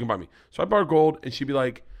that's all you can buy me. So I bought her gold, and she'd be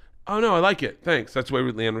like, oh no, I like it, thanks. That's the way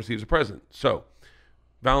Leanne receives a present. So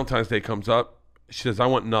Valentine's Day comes up. She says, I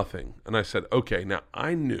want nothing. And I said, okay. Now,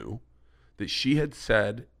 I knew that she had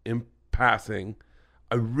said in passing,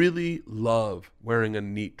 I really love wearing a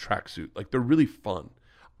neat tracksuit. Like, they're really fun.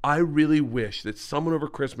 I really wish that someone over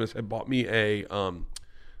Christmas had bought me a,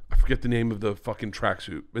 I forget the name of the fucking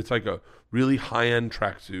tracksuit. It's like a really high-end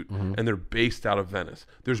tracksuit, and they're based out of Venice.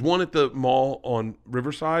 There's one at the mall on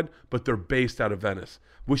Riverside, but they're based out of Venice.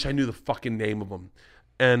 Wish I knew the fucking name of them.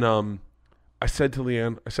 And I said to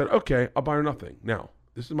Leanne, I said, okay, I'll buy her nothing. Now,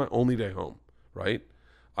 this is my only day home, right?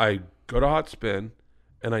 I go to Hot Spin,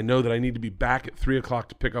 and I know that I need to be back at 3 o'clock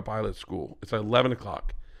to pick up Isla at school. It's 11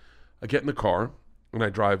 o'clock. I get in the car, and I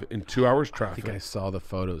drive in 2 hours traffic. I think I saw the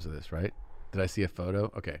photos of this, right? Did I see a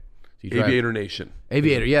photo? Okay. So you Aviator Nation.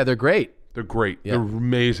 Aviator, yeah, they're great. They're great. Yeah. They're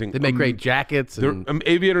amazing. They make great jackets. And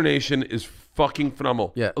Aviator Nation is fucking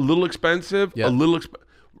phenomenal. Yeah. A little expensive,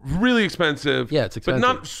 really expensive. Yeah, it's expensive. But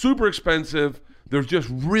not super expensive. They're just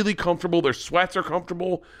really comfortable. Their sweats are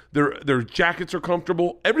comfortable. Their jackets are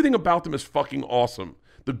comfortable. Everything about them is fucking awesome.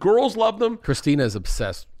 The girls love them. Christina is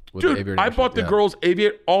obsessed with Aviator Nation. I bought the girls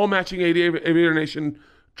all matching Aviator Nation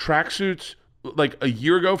tracksuits like a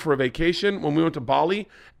year ago for a vacation when we went to Bali,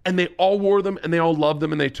 and they all wore them and they all loved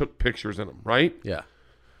them and they took pictures in them, right? Yeah.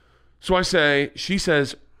 So she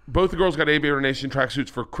says, both the girls got Aviator Nation tracksuits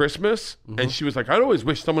for Christmas, and she was like, I'd always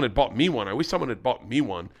wish someone had bought me one. I wish someone had bought me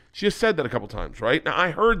one. She has said that a couple times, right? Now,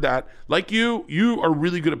 I heard that. Like you are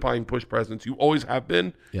really good at buying push presents. You always have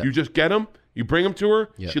been. Yeah. You just get them. You bring them to her.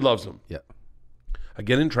 Yeah. She loves them. Yeah. I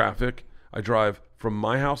get in traffic. I drive from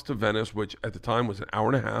my house to Venice, which at the time was an hour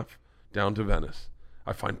and a half, down to Venice.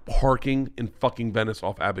 I find parking in fucking Venice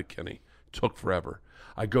off Abbot Kinney. Took forever.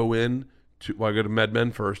 I go to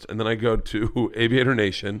MedMen first, and then I go to Aviator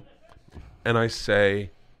Nation, and I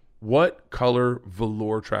say, what color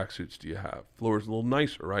velour tracksuits do you have? Velour is a little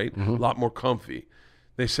nicer, right? A lot more comfy.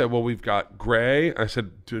 They said, well, we've got gray. I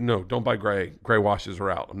said, no, don't buy gray. Gray washes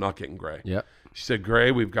her out. I'm not getting gray. Yeah. She said,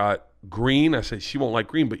 gray. We've got green. I said, she won't like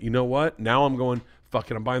green, but you know what? Now I'm going,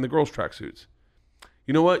 fuck it, I'm buying the girls' tracksuits.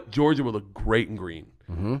 You know what? Georgia would look great in green.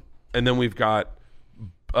 And then we've got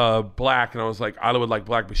black, and I was like, Isla would like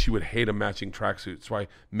black, but she would hate a matching tracksuit. So I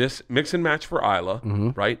mix and match for Isla,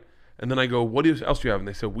 right? And then I go, what else do you have? And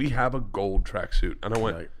they said, we have a gold tracksuit. And I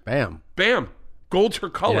went, bam. Gold's her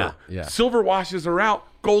color. Yeah. Silver washes her out.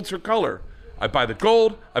 Gold's her color. I buy the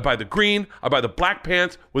gold. I buy the green. I buy the black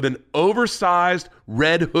pants with an oversized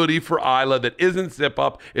red hoodie for Isla that isn't zip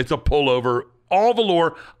up. It's a pullover, all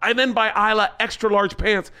velour. I then buy Isla extra large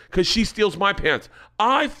pants because she steals my pants.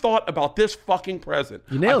 I thought about this fucking present.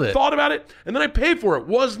 You nailed it. I thought about it, and then I paid for it.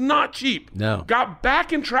 Was not cheap. No. Got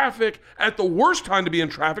back in traffic at the worst time to be in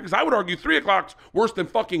traffic, because I would argue 3 o'clock's worse than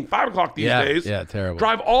fucking 5 o'clock these days. Yeah, terrible.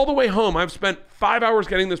 Drive all the way home. I've spent 5 hours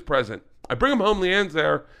getting this present. I bring him home. Leanne's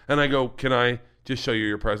there, and I go, can I just show you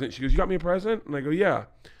your present? She goes, you got me a present? And I go, yeah.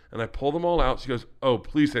 And I pull them all out. She goes, oh,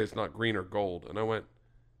 please say it's not green or gold. And I went,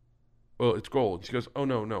 well, it's gold. She goes, oh,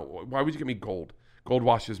 no. Why would you get me gold? Gold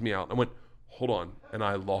washes me out. I went, hold on. And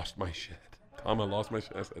I lost my shit. Tom, I lost my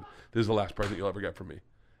shit. I said, this is the last present you'll ever get from me.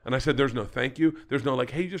 And I said, there's no thank you. There's no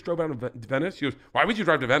like, hey, you just drove out of Venice? She goes, why would you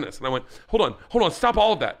drive to Venice? And I went, hold on, stop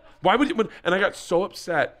all of that. Why would you? And I got so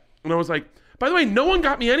upset. And I was like, by the way, no one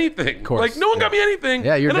got me anything. Of course. Like, no one got me anything.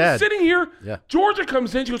 Yeah, you're and dead. I'm sitting here. Yeah. Georgia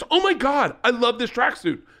comes in. She goes, oh, my God, I love this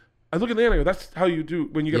tracksuit. I look at Leanne. I go, that's how you do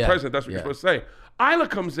when you get a present. That's what you're supposed to say. Isla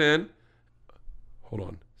comes in. Hold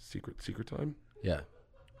on. Secret time. Yeah.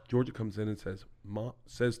 Georgia comes in and says, Mom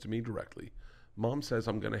says to me directly, Mom says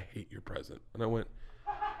I'm going to hate your present. And I went,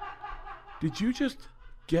 did you just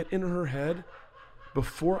get in her head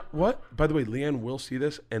before what? By the way, Leanne will see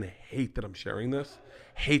this and hate that I'm sharing this.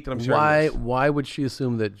 Hate that I'm sharing this. Why would she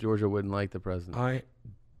assume that Georgia wouldn't like the present? I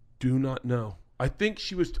do not know. I think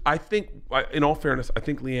in all fairness, I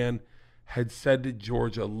think Leanne had said to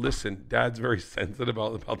Georgia, listen, Dad's very sensitive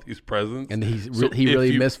about these presents. And he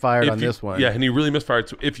really misfired on this one. Yeah, and he really misfired.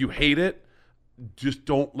 So if you hate it, just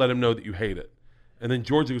don't let him know that you hate it. And then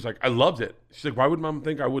Georgia was like, I loved it. She's like, why would Mom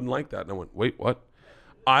think I wouldn't like that? And I went, wait, what?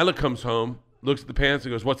 Isla comes home, looks at the pants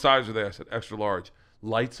and goes, what size are they? I said, extra large.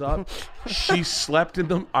 Lights up. She slept in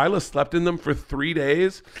them. Isla slept in them for 3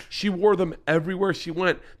 days. She wore them everywhere she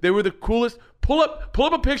went. They were the coolest. Pull up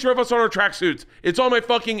a picture of us on our tracksuits. It's on my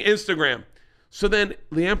fucking Instagram. So then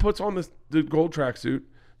Leanne puts on the gold tracksuit.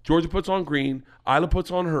 Georgia puts on green. Isla puts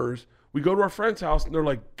on hers. We go to our friend's house and they're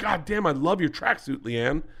like, God damn, I love your tracksuit,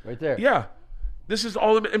 Leanne. Right there. Yeah. This is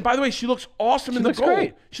all of it. And by the way, she looks awesome in the gold.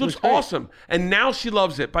 Great. She looks awesome. And now she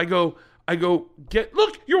loves it. I go,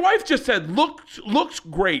 look, your wife just said, looks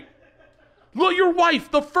great. Look, your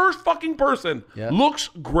wife, the first fucking person, looks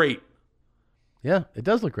great. Yeah, it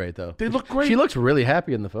does look great, though. They look great. She looks really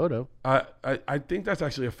happy in the photo. I think that's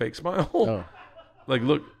actually a fake smile. Oh. Like,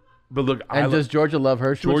 look. And does Georgia love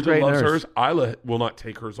hers? She looks Georgia great loves in hers. Isla will not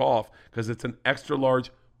take hers off because it's an extra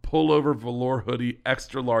large pullover velour hoodie,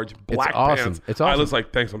 extra large, black awesome. pants. It's awesome. I was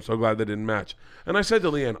like, thanks, I'm so glad they didn't match. And I said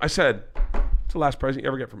to Leanne, it's the last present you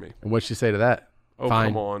ever get from me. And what'd she say to that? Oh, Fine.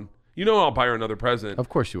 come on. You know I'll buy her another present. Of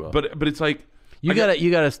course you will. But it's like you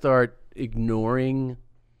gotta start ignoring.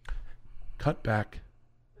 Cut back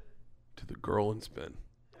to the girl in Spin.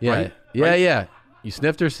 Yeah, right? yeah, Right? yeah. You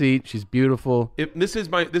sniffed her seat. She's beautiful. This is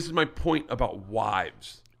my point about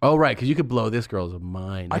wives. Oh, right, because you could blow this girl's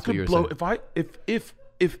mind. That's I what you could were blow saying.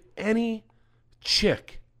 if any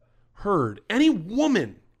chick heard, any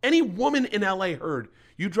woman in LA heard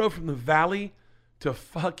you drove from the Valley to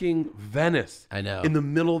fucking Venice. I know. In the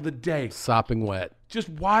middle of the day. Sopping wet. Just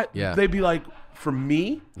why they'd be like, for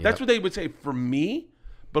me? That's what they would say, for me.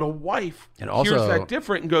 But a wife hears that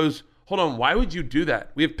different and goes, hold on, why would you do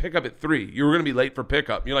that? We have pickup at 3. You were going to be late for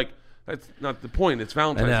pickup. You're like, that's not the point. It's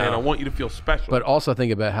Valentine's Day, and I want you to feel special. But also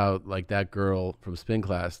think about how like that girl from spin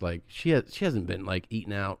class, like she hasn't been like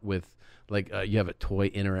eating out with like you have a toy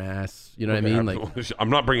in her ass. You know what I mean? Like I'm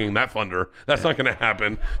not bringing that thunder. That's not going to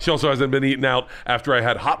happen. She also hasn't been eating out after I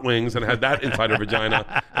had hot wings and had that inside her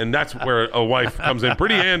vagina, and that's where a wife comes in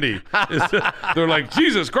pretty handy. They're like,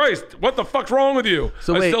 Jesus Christ, what the fuck's wrong with you?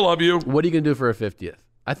 So I still love you. What are you gonna do for a 50th?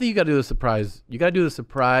 I think you got to do the surprise. You got to do the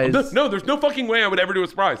surprise. No, there's no fucking way I would ever do a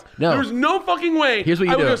surprise. No. There's no fucking way Here's what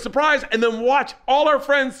you I would do. do a surprise and then watch all our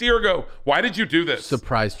friends see her go, why did you do this?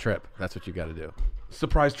 Surprise trip. That's what you got to do.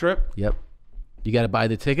 Surprise trip? Yep. You got to buy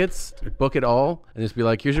the tickets, book it all, and just be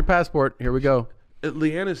like, here's your passport. Here we go.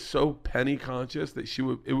 Leanne is so penny conscious that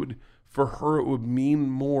for her it would mean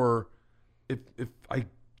more if I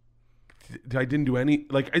didn't do any,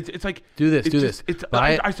 like it's like do this.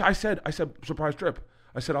 I said surprise trip.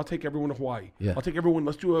 I said I'll take everyone to Hawaii. Yeah. I'll take everyone.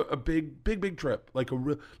 Let's do a big trip. Like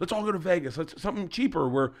let's all go to Vegas. Let's something cheaper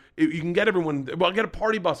where you can get everyone. Well, I'll get a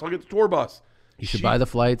party bus. I'll get the tour bus. You should buy the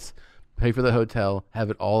flights, pay for the hotel, have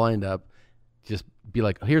it all lined up. Just be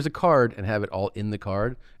like, here's a card, and have it all in the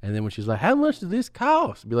card. And then when she's like, how much does this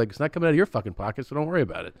cost? Be like, it's not coming out of your fucking pocket, so don't worry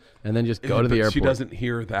about it. And then just go to the airport. She doesn't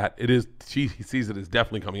hear that. It is. She sees it as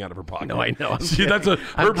definitely coming out of her pocket. No, I know.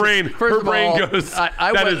 Her brain goes.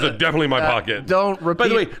 That is definitely my pocket. Don't repeat By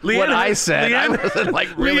the way, Leanne, what I said. Leanne, I wasn't like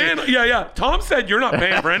really. Leanne, yeah. Tom said you're not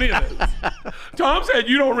paying for any of this. Tom said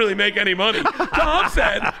you don't really make any money. Tom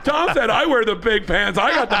said I wear the big pants.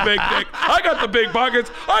 I got the big dick. I got the big pockets.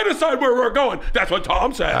 I decide where we're going. That's what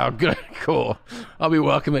Tom said. Oh, good, cool. I'll be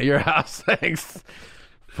welcome at your house. Thanks.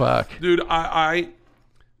 Fuck, dude. Leanne.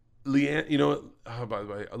 You know what? Oh, by the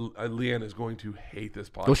way, Leanne is going to hate this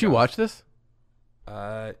podcast. Will she watch this?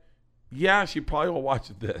 Yeah, she probably will watch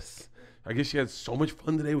this. I guess she had so much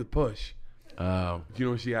fun today with Push. Oh. Do you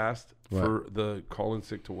know what she asked for the Call in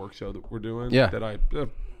Sick to Work show that we're doing? Yeah. That I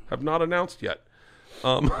have not announced yet.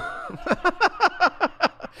 That's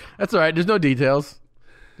all right. There's no details.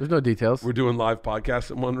 We're doing live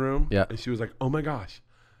podcasts in one room. Yeah. And she was like, oh my gosh,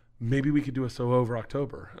 maybe we could do a So Over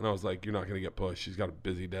October. And I was like, you're not going to get Push. She's got a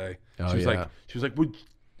busy day. She was like,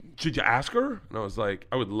 should you ask her? And I was like,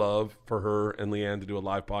 I would love for her and Leanne to do a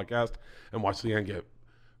live podcast and watch Leanne get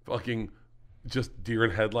fucking just deer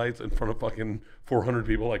in headlights in front of fucking 400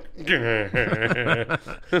 people like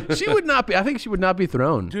She would not be. I think she would not be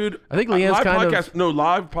thrown. Dude, I think Leanne's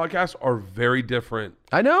live podcasts are very different.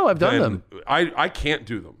 I know. I've done them. I can't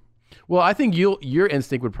do them. Well, I think your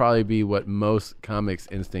instinct would probably be what most comics'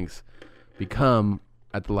 instincts become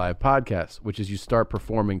at the live podcast, which is you start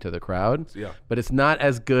performing to the crowd. Yeah. But it's not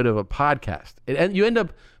as good of a podcast. And you end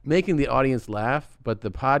up making the audience laugh, but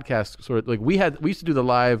the podcast sort of like we used to do the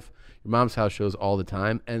live Your Mom's House shows all the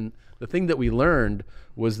time, and the thing that we learned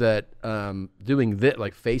was that doing this,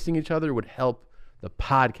 like facing each other, would help the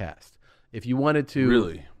podcast. If you wanted to,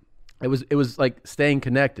 really, it was like staying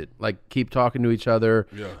connected, like keep talking to each other.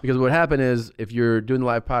 Yeah. Because what happened is, if you're doing the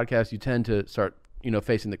live podcast, you tend to start,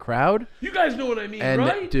 facing the crowd. You guys know what I mean, and,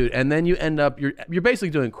 right? Dude, and then you end up you're basically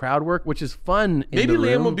doing crowd work, which is fun. Maybe in the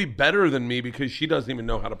Leanne room. would be better than me because she doesn't even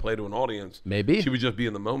know how to play to an audience. Maybe she would just be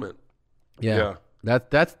in the moment. Yeah.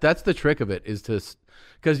 That's the trick of it, is to,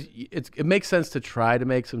 because it makes sense to try to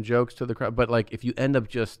make some jokes to the crowd, but like if you end up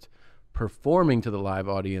just performing to the live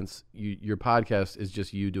audience, your podcast is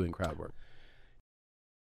just you doing crowd work.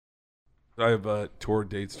 I have tour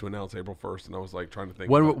dates to announce April 1st, and I was like trying to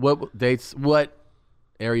think. What dates? What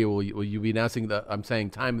area will you be announcing? I'm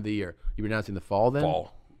saying time of the year. You be announcing the fall then?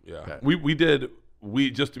 Fall. Yeah. Okay.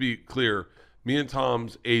 We just to be clear, me and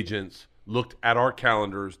Tom's agents looked at our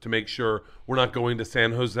calendars to make sure we're not going to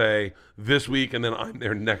San Jose this week and then I'm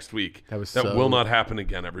there next week. That will not happen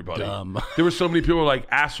again, everybody. Dumb. There were so many people like,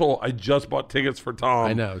 asshole, I just bought tickets for Tom.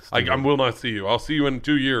 I know. I will not see you. I'll see you in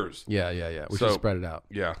 2 years. Yeah. We should spread it out.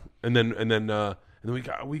 Yeah. And then And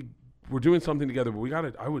then we're doing something together,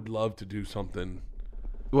 but I would love to do something.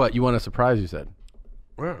 What, you want a surprise, you said?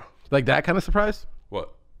 Yeah. Like that kind of surprise?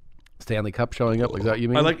 What? Stanley Cup showing up? Is that what you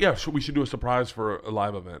mean? We should do a surprise for a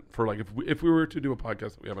live event. For like, if we were to do a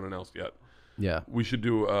podcast that we haven't announced yet, yeah, we should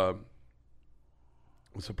do a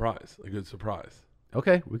surprise, a good surprise.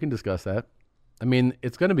 Okay, we can discuss that. I mean,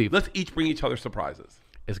 it's going to be... Let's each bring each other surprises.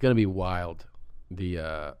 It's going to be wild,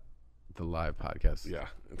 the live podcast. Yeah.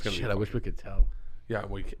 It's gonna Shit, be I wish we could tell. Yeah,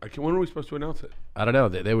 when are we supposed to announce it? I don't know.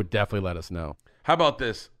 They would definitely let us know. How about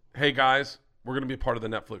this? Hey, guys, we're going to be a part of the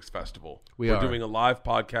Netflix festival. We're doing a live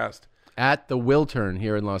podcast. At the Wiltern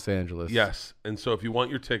here in Los Angeles. Yes. And so if you want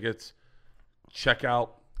your tickets, check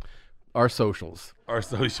out our socials.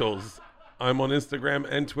 I'm on Instagram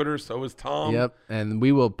and Twitter. So is Tom. Yep. And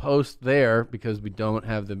we will post there because we don't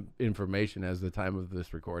have the information as the time of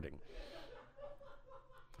this recording.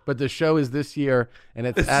 But the show is this year, and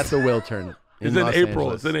it's at the Wiltern. It's in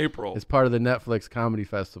April. It's in April. It's part of the Netflix Comedy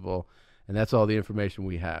Festival, and that's all the information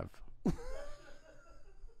we have.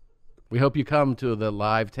 We hope you come to the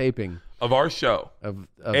live taping of our show of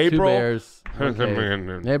April. Two Bears.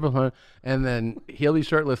 April, and then he'll be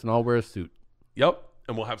shirtless and I'll wear a suit. Yep,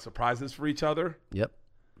 and we'll have surprises for each other. Yep.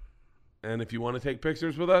 And if you want to take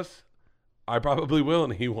pictures with us, I probably will,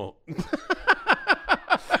 and he won't.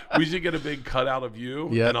 We should get a big cutout of you,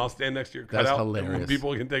 and I'll stand next to your cutout. That's hilarious. And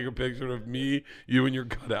people can take a picture of me, you, and your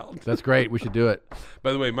cutout. That's great. We should do it.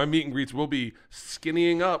 By the way, my meet and greets will be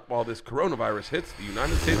skinnying up while this coronavirus hits the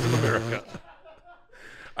United States of America.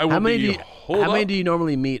 How many do you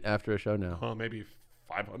normally meet after a show now? Maybe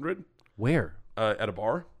 500. Where? At a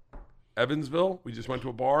bar, Evansville. We just went to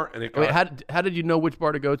a bar, and it got... Wait, how did you know which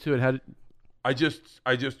bar to go to, and how did... I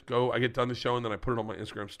just go. I get done the show, and then I put it on my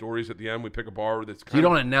Instagram stories. At the end, we pick a bar that's. So you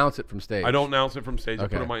don't announce it from stage. I don't announce it from stage. Okay. I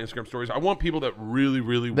put it on my Instagram stories. I want people that really,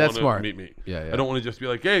 really want to meet me. Yeah. I don't want to just be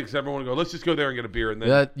like, hey, because everyone go, let's just go there and get a beer, and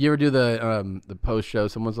then. You ever do the post show?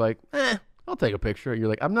 Someone's like, I'll take a picture. You're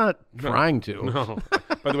like, I'm not trying to. No.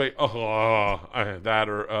 By the way, that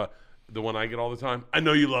or the one I get all the time. I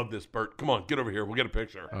know you love this, Bert. Come on, get over here. We'll get a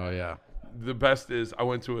picture. Oh yeah. The best is I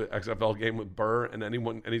went to an XFL game with Burr, and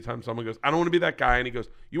anytime someone goes, I don't want to be that guy, and he goes,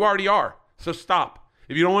 you already are, so stop.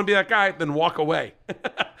 If you don't want to be that guy, then walk away.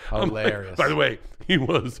 Hilarious. By the way, he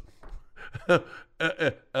was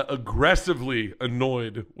aggressively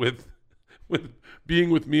annoyed with being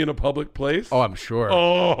with me in a public place. Oh, I'm sure.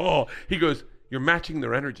 Oh, he goes, you're matching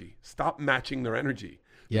their energy. Stop matching their energy.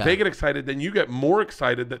 Yeah. They get excited, then you get more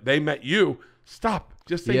excited that they met you. Stop.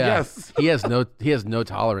 Just say yes. He has no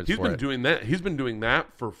tolerance for it. He's been doing that. He's been doing that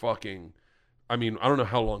for fucking, I mean, I don't know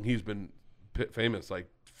how long he's been famous, like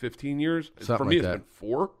 15 years? Something for me, like it's been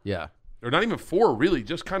 4. Yeah. Or not even 4, really,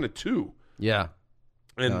 just kind of 2. Yeah.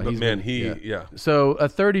 And So a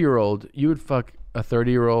 30-year-old, you would fuck a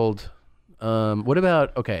 30-year-old. What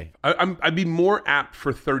about, okay. I'd be more apt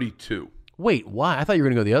for 32. Wait, why? I thought you were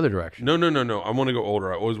going to go the other direction. No. I want to go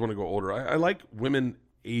older. I always want to go older. I like women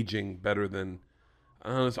aging better than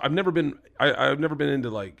I've never been into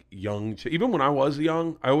like young even when I was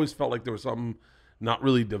young. I always felt like there was something not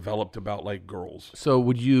really developed about like girls. So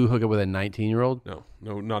would you hook up with a 19-year-old? No,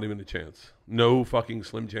 not even a chance. No fucking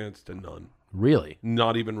slim chance to none. Really?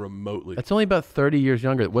 Not even remotely. That's only about 30 years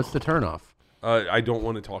younger. What's the turnoff? I don't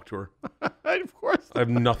want to talk to her. Of course. I have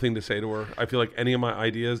nothing to say to her. I feel like any of my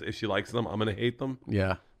ideas, if she likes them, I'm going to hate them.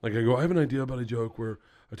 Yeah. Like I go, I have an idea about a joke where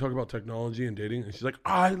I talk about technology and dating, and she's like,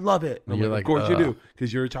 I love it. And I'm like, of course you do,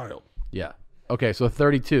 because you're a child. Yeah. Okay, so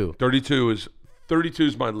 32. 32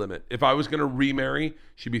 is my limit. If I was going to remarry,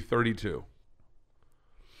 she'd be 32.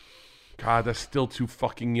 God, that's still too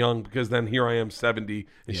fucking young, because then here I am 70,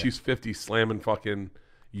 and she's 50 slamming fucking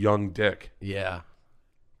young dick. Yeah.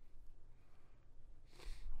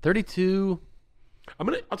 32.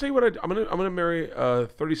 I'll tell you what I'm gonna marry a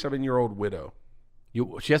 37-year-old widow.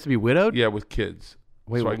 She has to be widowed? Yeah, with kids.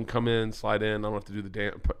 Wait, I can come in, slide in. I don't have to do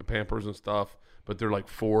the Pampers and stuff. But they're like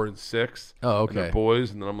 4 and 6. Oh, okay. And they're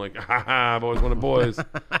boys, and then I'm like, I've always wanted boys.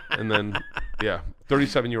 And then,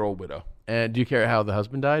 37-year-old widow. And do you care how the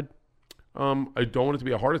husband died? I don't want it to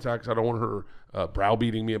be a heart attack, because I don't want her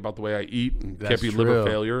browbeating me about the way I eat. And can't be true. liver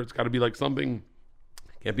failure. It's got to be like something.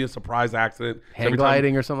 Can't be a surprise accident. Hand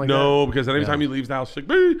gliding or something like that? No, because every time he leaves the house, she's like,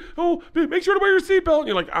 babe, make sure to wear your seatbelt. And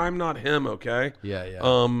you're like, I'm not him, okay? Yeah.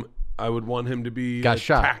 I would want him to be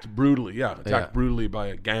attacked brutally. Attacked brutally by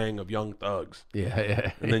a gang of young thugs.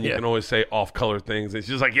 Yeah. And then you can always say off-color things. It's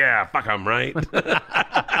just like, yeah, fuck him, right?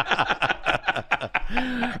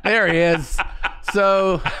 There he is.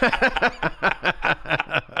 So.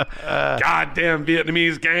 Goddamn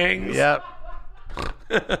Vietnamese gangs. Yep.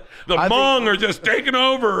 The Hmong are just taking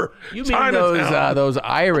over. You mean those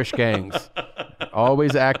Irish gangs,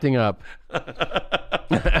 always acting up.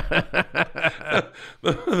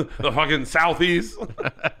 the fucking Southeast.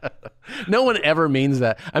 No one ever means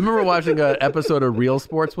that. I remember watching an episode of Real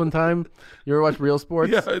Sports one time. You ever watch Real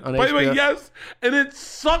Sports? Yeah. On By the way, HBO? yes, and it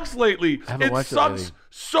sucks lately. haven't watched it lately.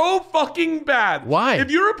 So fucking bad. Why?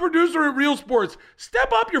 If you're a producer at Real Sports,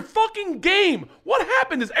 step up your fucking game. What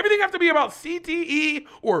happened? Does everything have to be about CTE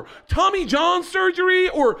or Tommy John surgery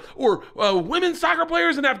or women's soccer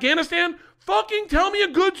players in Afghanistan? Fucking tell me a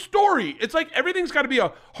good story. It's like everything's got to be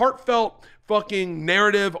a heartfelt fucking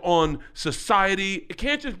narrative on society. It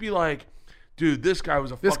can't just be like, dude, this guy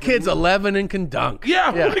was This kid's 11 and can dunk. Yeah,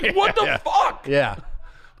 like, what the fuck? Yeah.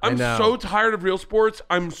 I'm so tired of Real Sports.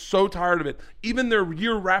 I'm so tired of it. Even their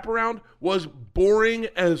year wraparound was boring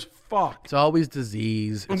as fuck. It's always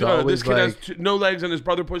disease. It's always this kid like, has no legs and his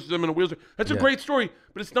brother pushes him in a wheelchair. That's a great story,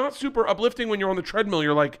 but it's not super uplifting when you're on the treadmill.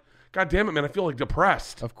 You're like, God damn it, man, I feel like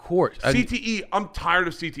depressed. of course. CTE, I'm tired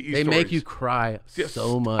of CTE They stories. make you cry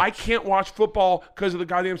so much. I can't watch football because of the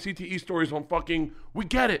goddamn CTE stories on fucking, we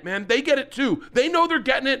get it, man. They get it too. They know they're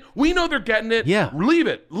getting it. We know they're getting it. Yeah. Leave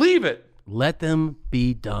it. Let them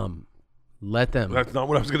be dumb. Let them. That's not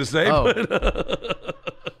what I was going to say. Oh.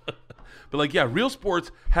 But like, yeah, Real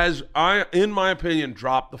Sports has, in my opinion,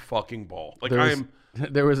 dropped the fucking ball. Like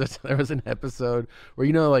There was an episode where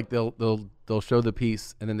like they'll show the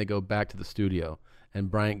piece and then they go back to the studio and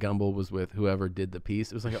Bryant Gumbel was with whoever did the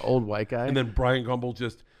piece. It was like an old white guy. and then Brian Gumbel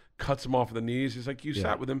just cuts him off at the knees. He's like, you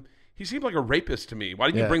sat with him. He seemed like a rapist to me. Why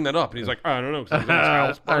did you bring that up? And he's like, I don't know. 'Cause I was in his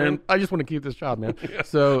house, Brian. I just want to keep this job, man.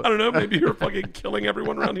 So I don't know. Maybe you're fucking killing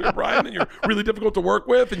everyone around here, Brian, and you're really difficult to work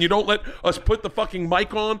with, and you don't let us put the fucking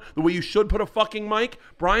mic on the way you should put a fucking mic.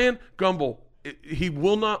 Brian Gumbel, he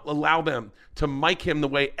will not allow them to mic him the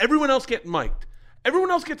way everyone else gets mic'd. Everyone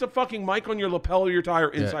else gets a fucking mic on your lapel of your tie or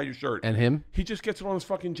inside your shirt. And him? He just gets it on his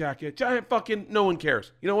fucking jacket. No one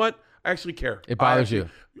cares. You know what? I actually care. It bothers you.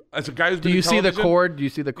 As a guy who's do been you in see the television, cord? Do you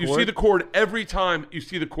see the cord? You see the cord every time you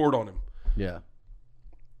see the cord on him. Yeah.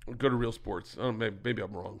 Go to Real Sports. I don't know, maybe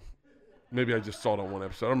I'm wrong. Maybe I just saw it on one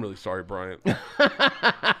episode. I'm really sorry, Bryant.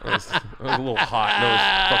 I was a little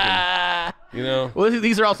hot. Fucking, Well,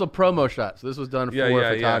 these are also promo shots. So this was done for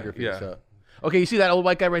photography. yeah. So. Okay, you see that old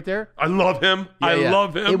white guy right there? I love him. I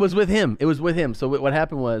love him. It was with him. So what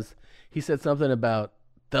happened was he said something about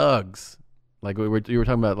thugs. Like you were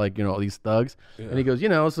talking about, like, all these thugs, and he goes,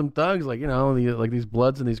 some thugs, like, like these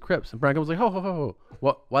Bloods and these Crips. And Brian was like, ho,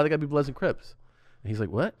 why they gotta be Bloods and Crips? And he's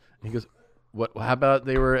like, what? And he goes, what? How about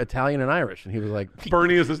they were Italian and Irish? And he was like,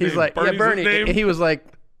 Bernie is his name. He's like, Bernie's Bernie. his name. And he was like,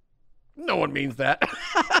 no one means that.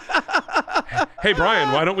 Hey,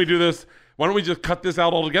 Brian, why don't we do this? Why don't we just cut this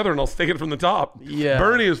out altogether and I'll stick it from the top? Yeah.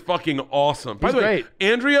 Bernie is fucking awesome. By He's the way, great.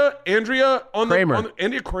 Andrea Kramer.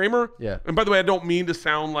 Andrea Kramer. Yeah. And by the way, I don't mean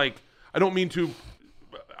to,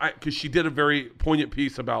 because she did a very poignant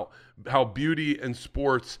piece about how beauty and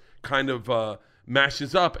sports kind of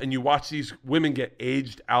mashes up, and you watch these women get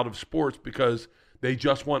aged out of sports because they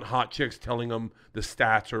just want hot chicks telling them the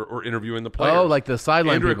stats or interviewing the players. Oh, like the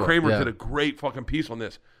sideline Andrea people. Kramer Yeah. did a great fucking piece on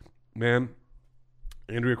this. Man,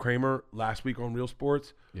 Andrea Kramer last week on Real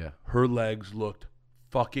Sports, her legs looked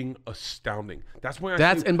fucking astounding. That's why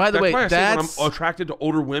and by the way, when I'm attracted to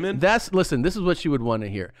older women. Listen, this is what she would want to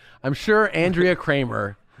hear. I'm sure Andrea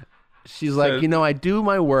Kramer, she's like, I do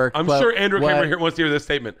my work. I'm sure Andrea Kramer here wants to hear this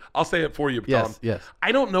statement. I'll say it for you, Tom. Yes.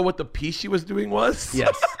 I don't know what the piece she was doing was.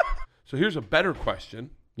 Yes. So here's a better question.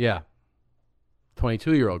 Yeah.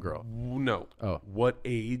 22-year-old girl. No. Oh. What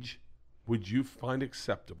age would you find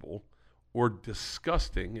acceptable or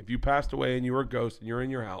disgusting if you passed away and you were a ghost and you're in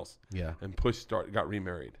your house? Yeah. And got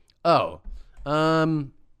remarried. Oh.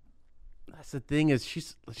 That's the thing is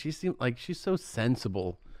she seemed like she's so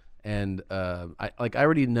sensible, and I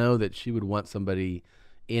already know that she would want somebody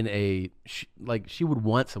she would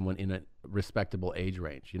want someone in a respectable age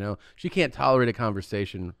range. She can't tolerate a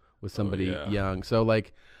conversation with somebody young. So I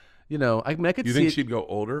could see. You think she'd go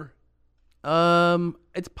older?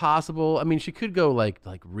 It's possible. I mean, she could go like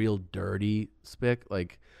real dirty spick.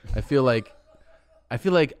 Like I feel like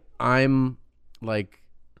I'm like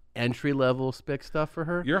entry level spick stuff for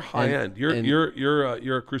her. You're high end.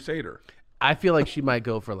 You're a crusader. I feel like she might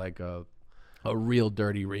go for like a real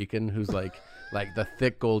dirty Rican who's like the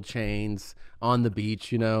thick gold chains on the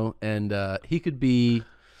beach, and he could be.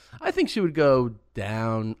 I think she would go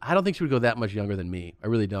down. I don't think she would go that much younger than me. I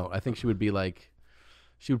really don't. I think she would be like.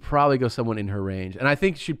 She would probably go someone in her range, and I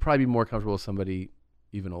think she'd probably be more comfortable with somebody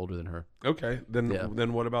even older than her. Okay,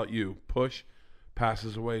 then what about you? Push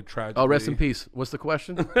passes away tragically. Oh, rest in peace. What's the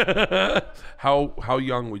question? How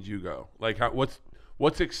young would you go? Like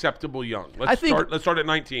what's acceptable young? Let's start at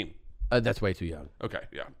 19. That's way too young. Okay,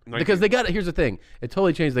 yeah. 19. Because here's the thing. It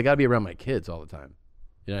totally changed. They got to be around my kids all the time.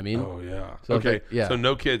 You know what I mean? Oh yeah. So okay. yeah. So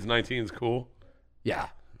no kids. 19 is cool. Yeah.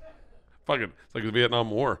 Fuck it. It's like the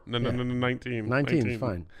Vietnam War. No, 19. 19 is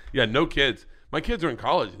fine. Yeah, no kids. My kids are in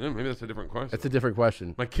college. Maybe that's a different question. That's a different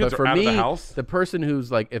question. My kids but are for out me, of the house. The person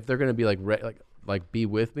who's like, if they're gonna be like be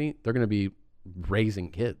with me, they're gonna be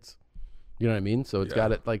raising kids. You know what I mean? So it's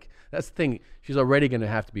got it. Like that's the thing. She's already gonna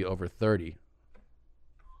have to be over 30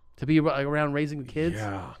 to be around raising kids.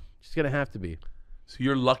 Yeah, she's gonna have to be. So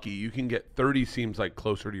you're lucky. You can get 30. Seems like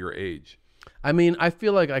closer to your age. I mean, I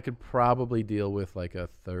feel like I could probably deal with like a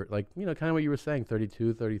third, like, you know, kind of what you were saying,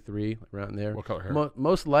 32, 33, around there. What color hair?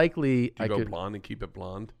 Most likely, I could go blonde and keep it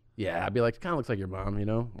blonde. Yeah, I'd be like, kind of looks like your mom, you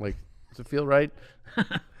know? Like, does it feel right?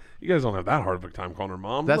 You guys don't have that hard of a time calling her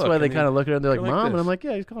mom. That's why they kind of look at her and they're like, Mom? This. And I'm like,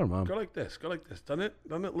 yeah, you call her Mom. Go like this. Go like this. Done it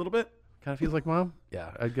a little bit? Kind of feels like Mom?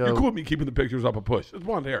 Yeah, I'd go. You're cool with me keeping the pictures up a push. It's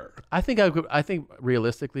blonde hair. I think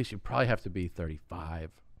realistically, she'd probably have to be 35.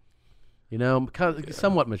 You know,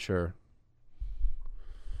 somewhat mature.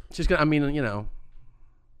 She's gonna. I mean, you know,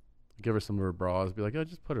 give her some of her bras. Be like, oh,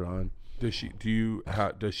 just put it on. Does she?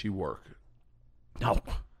 Does she work?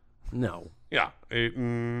 No. Yeah.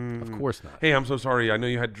 Of course not. Hey, I'm so sorry. I know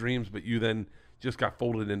you had dreams, but you then just got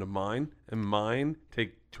folded into mine, and mine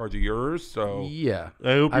take charge of yours. So yeah,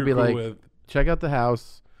 I hope I'd be cool like, with. Check out the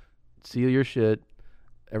house, seal your shit,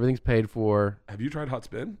 everything's paid for. Have you tried hot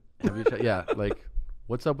spin? Yeah, like,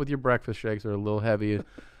 what's up with your breakfast shakes? Are a little heavy.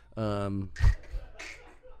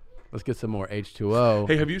 Let's get some more H2O.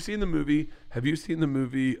 Hey, have you seen the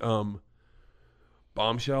movie?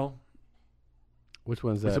 Bombshell? Which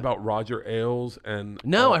one's that? It's about Roger Ailes and.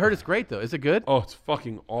 No, I heard it's great though. Is it good? Oh, it's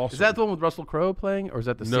fucking awesome. Is that the one with Russell Crowe playing, or is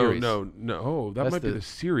that the series? No. Oh, that might be the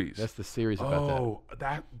series. That's the series about that. Oh,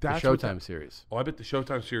 that's the Showtime series. Oh, I bet the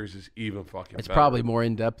Showtime series is even fucking. It's better. probably more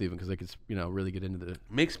in depth even because they could, really get into the.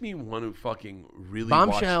 Makes me want to fucking really.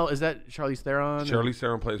 Bombshell, watch. Is that Charlize Theron? Charlize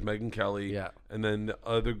Theron plays Megyn Kelly. Yeah. And then the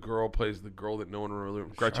other girl plays the girl that no one really.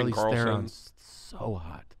 Gretchen Charlize Carlson. Theron's so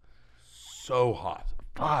hot. So hot.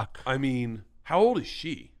 Fuck. I mean, how old is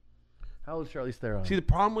she? How old is Charlize Theron? See, the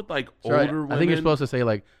problem with older women. I think you're supposed to say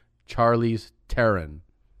like Charlize Theron.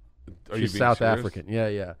 She's South serious? African.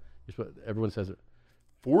 Yeah. Everyone says it.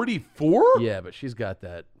 44? Yeah, but she's got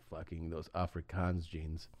that those Afrikaans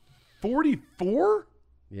genes. 44?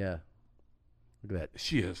 Yeah. Look at that.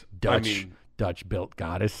 She is Dutch built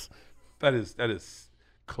goddess. That is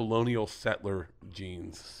colonial settler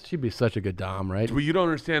genes. She'd be such a good dom, right? Well, you don't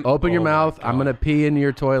understand. Open your mouth. I'm gonna pee in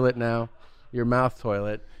your toilet now. Your mouth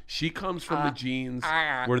toilet. She comes from the genes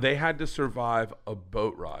where they had to survive a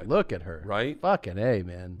boat ride. Look at her. Right? Fucking A,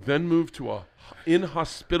 man. Then moved to a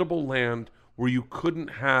inhospitable land where you couldn't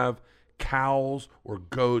have cows or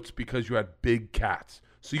goats because you had big cats.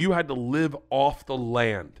 So you had to live off the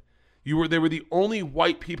land. They were the only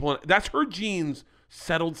white people. That's her genes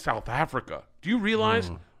settled South Africa. Do you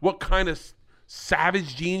realize what kind of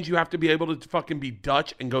savage genes you have to be able to fucking be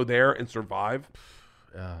Dutch and go there and survive?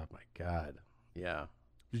 Oh, my God. Yeah.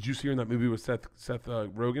 Did you see her in that movie with Seth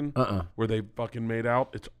Rogen? Where they fucking made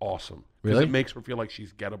out? It's awesome. Because Really? it makes her feel like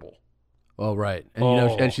she's gettable. Oh, right. And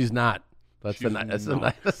and she's not. That's the nice thing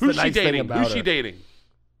about her. Who's she dating?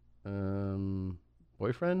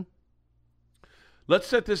 Boyfriend? Let's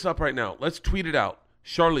set this up right now. Let's tweet it out.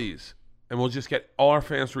 Charlize. And we'll just get all our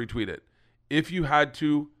fans to retweet it. If you had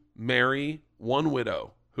to marry one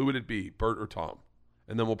widow, who would it be? Bert or Tom?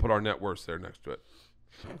 And then we'll put our net worth there next to it.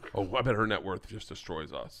 Oh, I bet her net worth just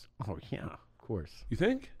destroys us. Oh, yeah. Of course. You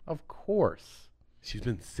think? Of course. She's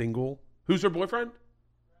been single. Who's her boyfriend?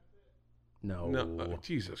 No.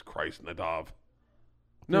 Jesus Christ, Nadav. Dude,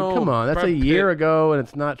 No. come on. That's Brad a year Pitt. ago, and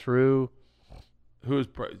it's not true. Who is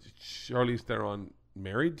Charlize Theron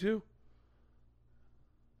married to?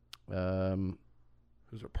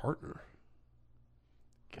 Who's her partner?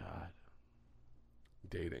 God.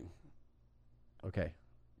 Dating. Okay.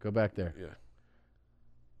 Go back there. Yeah.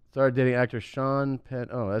 Started dating actor Sean Penn.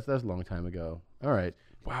 Oh, that's a long time ago. All right.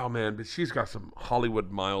 Wow, man, but she's got some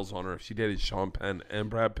Hollywood miles on her. If she dated Sean Penn and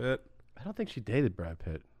Brad Pitt. I don't think she dated Brad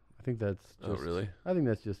Pitt. I think that's just... Oh, really? I think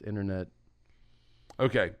that's just internet.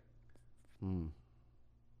 Okay.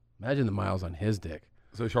 Imagine the miles on his dick.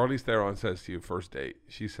 So Charlize Theron says to you, first date,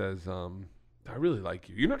 she says, I really like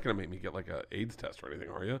you. You're not going to make me get like a AIDS test or anything,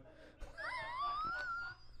 are you?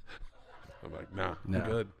 I'm like, nah, I'm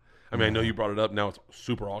good. I mean, I know you brought it up. Now it's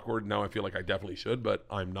super awkward. Now I feel like I definitely should, but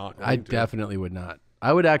I'm not going to. Definitely would not.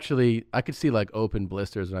 I would actually, I could see like open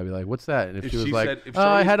blisters, and I'd be like, "What's that?" And if she was she like, said- if "Oh,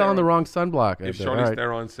 I Charlize had on the Theron- wrong sunblock," I'd If be like, Charlize "All right."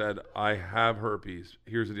 Theron said, "I have herpes.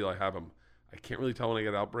 Here's the deal. I have them. I can't really tell when I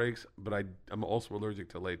get outbreaks, but I'm also allergic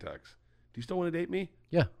to latex. Do you still want to date me?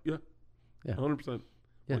 Yeah. Yeah. Yeah. 100%.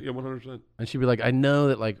 Yeah. Yeah, 100%. And she'd be like, "I know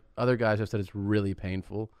that like other guys have said it's really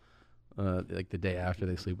painful, like the day after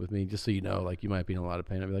they sleep with me. Just so you know, like you might be in a lot of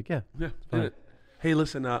pain." I'd be like, "Yeah, Yeah. fine. Hey,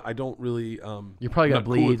 listen, I don't really. You're probably gonna not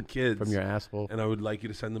cool with bleed kids from your asshole." and I would like you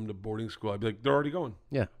to send them to boarding school. I'd be like, they're already going.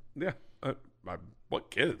 Yeah, Yeah. What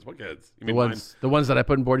kids? What kids? You the ones that I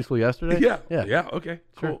put in boarding school yesterday. Yeah. yeah, Yeah. Okay.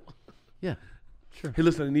 Sure. Cool. yeah. Sure. Hey,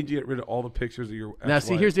 listen, I need you to get rid of all the pictures of your. Now,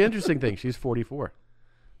 see, ex-wife. here's the interesting thing. She's 44.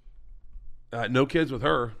 No kids with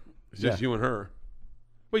her. It's just Yeah. you and her.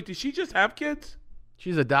 Wait, did she just have kids?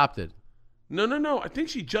 She's adopted. No. I think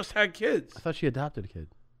she just had kids. I thought she adopted a kid.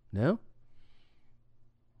 No.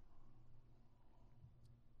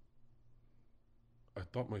 I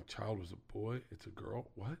thought my child was a boy. It's a girl.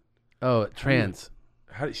 What? Oh, trans.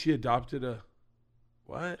 How did she adopted a?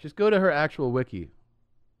 What? Just go to her actual wiki.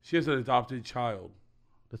 She has an adopted child.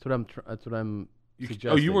 That's what I'm. That's what I'm Oh,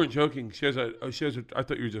 suggesting. you weren't joking. She has a. I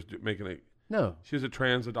thought you were just making a. No. She has a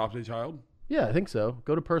trans adopted child. Yeah, I think so.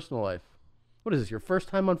 Go to personal life. What is this? Your first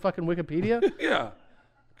time on fucking Wikipedia? Yeah.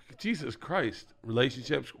 Jesus Christ.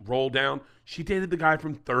 Relationships roll down. She dated the guy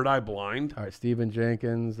from Third Eye Blind. All right, Stephen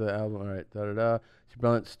Jenkins, the album. All right, da da da. She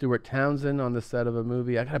brought Stuart Townsend on the set of a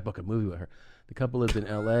movie. I gotta book a movie with her. The couple lived in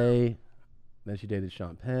L.A. Then she dated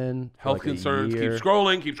Sean Penn. for Health like a concerns. year. Keep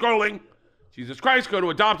scrolling. Jesus Christ. Go to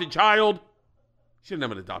adopted child. She didn't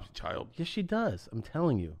have an adopted child. Yes, she does. I'm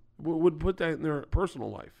telling you. Would put that in their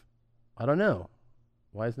personal life. I don't know.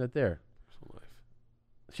 Why isn't it there? Personal life.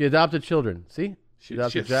 She adopted children. See? She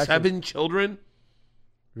adopted has Jackson. 7 children.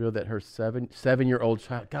 Revealed that her seven-year-old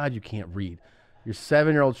child. God, you can't read. Your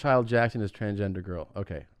 7-year-old child Jackson is transgender girl.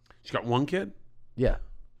 Okay. She got 1 kid. Yeah.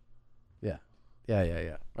 All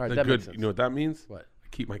right, that Good. makes sense. You know what that means? What? I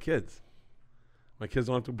keep my kids. My kids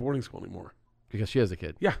don't have to go to boarding school anymore. Because she has a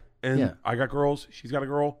kid. Yeah. And Yeah. I got girls. She's got a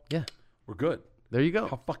girl. Yeah. We're good. There you go.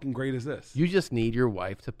 How fucking great is this? You just need your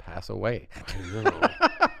wife to pass away. I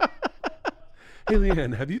know. Hey,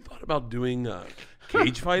 Leanne, have you thought about doing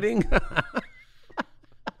cage fighting?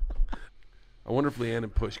 I wonder if Leanne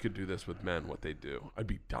and Push could do this with men, what they do. I'd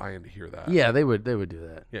be dying to hear that. Yeah, they would do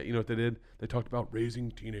that. Yeah, you know what they did? They talked about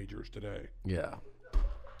raising teenagers today. Yeah.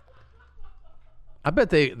 I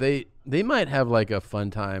bet they might have like a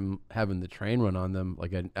fun time having the train run on them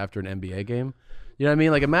like after an NBA game. You know what I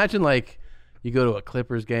mean? Like imagine like you go to a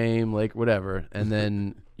Clippers game, like whatever, and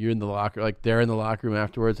then you're in the locker, like they're in the locker room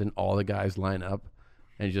afterwards, and all the guys line up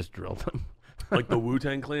and you just drill them. Like the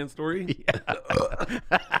Wu-Tang Clan story?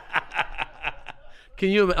 Can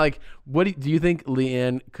you like do you think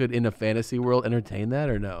Leanne could in a fantasy world entertain that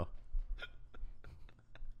or no?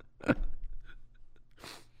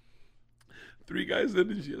 3 guys in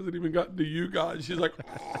and she hasn't even gotten to you guys. She's like,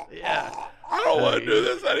 yeah, I don't want to do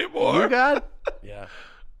this anymore. You got? Yeah.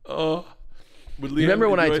 Would Leanne Remember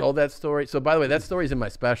when I enjoy- told that story? So by the way, that story's in my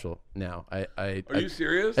special now. Are you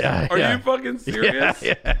serious? Yeah, Are yeah. you fucking serious?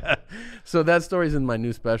 Yeah. So that story's in my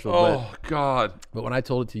new special. Oh, God. But when I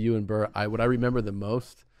told it to you and Burr, what I remember the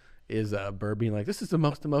most is Burr being like, "This is the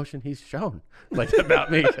most emotion he's shown," like about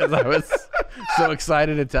me, because I was so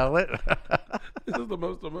excited to tell it. This is the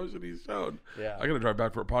most emotion he's shown. Yeah. I got to drive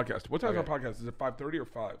back for a podcast. What time's our podcast? Is it 5:30 or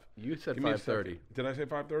 5? You said Give me a 5:30. second. Did I say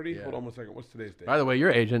 5:30? Yeah. Hold on one second. What's today's date? By the way, your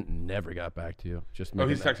agent never got back to you. Just Oh,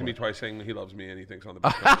 he's making that texted me point. twice saying that he loves me and he thinks on the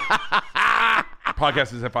podcast.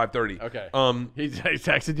 Podcast is at 5:30. Okay. He He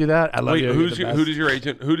texted you that. I love wait, you. who does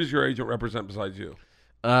your agent represent besides you?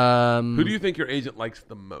 Who do you think your agent likes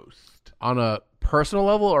the most? On a personal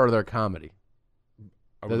level or their comedy?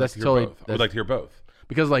 I would That's like to hear totally- both. I would like to hear both.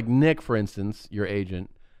 Because like Nick, for instance, your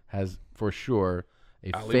agent has for sure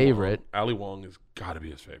a Ali favorite. Wong. Ali Wong has got to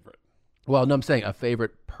be his favorite. Well, no, I'm saying a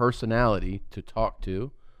favorite personality to talk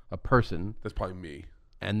to, a person, That's probably me.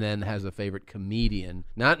 and then has a favorite comedian.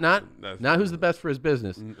 Not who's the best for his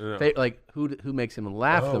business. No. Like who makes him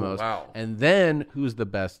laugh the Oh, most, wow. and then who's the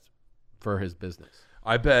best for his business.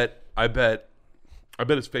 I bet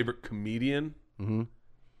his favorite comedian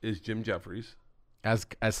is Jim Jeffries. As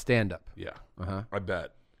stand up. Yeah. Uh-huh. I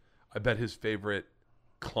bet his favorite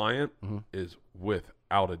client is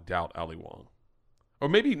without a doubt Ali Wong. Or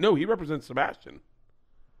maybe no, he represents Sebastian.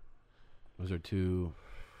 Those are two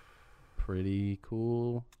pretty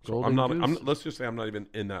cool. So golden goose. let's just say I'm not even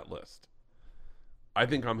in that list. I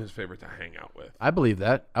think I'm his favorite to hang out with. I believe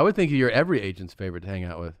that. I would think you're every agent's favorite to hang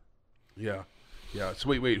out with. Yeah. Yeah. So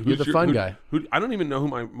wait. You're the fun guy. I don't even know who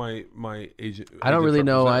my agent. I don't really agents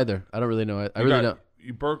know represent. either. I don't really know. I You really got- know.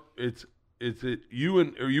 It's it you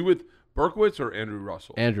and are you with Berkowitz or Andrew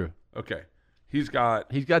Russell? Andrew. Okay, he's got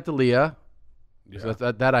D'Elia. yeah.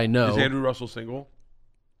 So that I know. Is Andrew Russell single?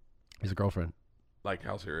 He's a girlfriend. Like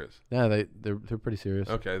how serious? Yeah, they're pretty serious.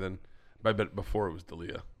 Okay, then I bet before it was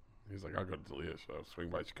D'Elia. He's like, I'll go to D'Elia, so I'll swing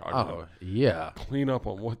by Chicago. Oh yeah. Clean up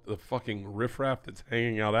on what the fucking riffraff that's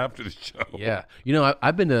hanging out after the show. Yeah.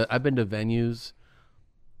 I've been to venues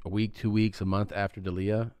a week, 2 weeks, a month after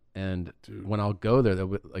D'Elia, and when I'll go there, they'll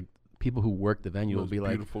be, like people who work the venue will be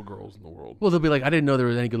like beautiful girls in the world. Well, they'll be like, I didn't know there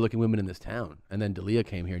was any good-looking women in this town. And then D'Elia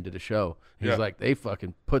came here and did a show. He's like, they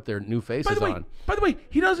fucking put their new faces on. By the way,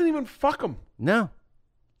 he doesn't even fuck them. No.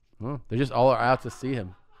 Well, they're just all out to see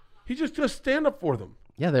him. He just does stand up for them.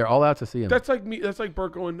 Yeah, they're all out to see him. That's like me. That's like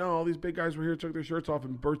Bert going, no, all these big guys were here, took their shirts off,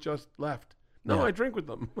 and Bert just left. No, Yeah. I drink with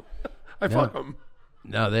them. I fuck them.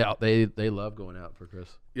 No, they love going out for Chris.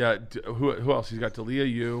 Yeah. Who else? He's got D'Elia,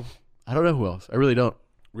 you. I don't know who else. I really don't.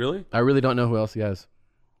 Really? I really don't know who else he has.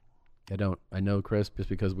 I don't. I know Chris just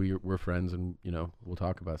because we're friends and we'll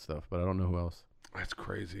talk about stuff, but I don't know who else. That's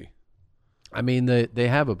crazy. I mean, they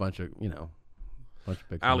have a bunch of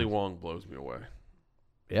big. Ali names. Wong blows me away.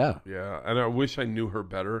 Yeah. Yeah, and I wish I knew her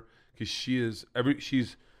better because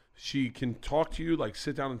she can talk to you, like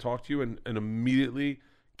sit down and talk to you, and immediately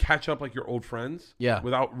catch up like your old friends. Yeah.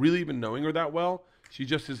 Without really even knowing her that well, she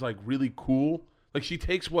just is like really cool. Like she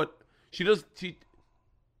takes what she does.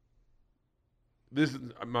 This is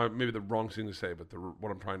maybe the wrong thing to say, but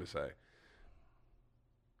what I'm trying to say.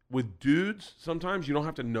 With dudes, sometimes you don't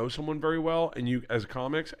have to know someone very well, and you as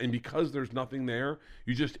comics, and because there's nothing there,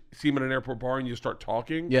 you just see them at an airport bar and you start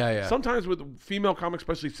talking. Yeah. Sometimes with female comics,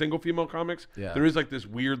 especially single female comics, there is like this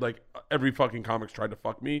weird, like every fucking comic's tried to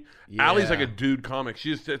fuck me. Yeah. Allie's like a dude comic.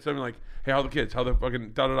 She just sits there and like, hey, how the kids? How the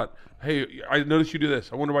fucking da da da? Hey, I noticed you do this.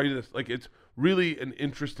 I wonder why you do this. Like it's really an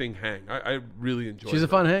interesting hang. I really enjoy it. She's a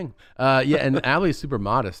fun hang. Yeah, and Allie's super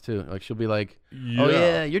modest too. Like she'll be like, "Oh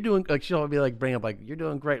yeah, you're doing." Like she'll be like, bring up like, "You're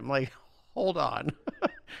doing great." I'm like, "Hold on,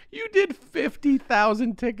 you did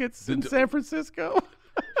 50,000 tickets in San Francisco."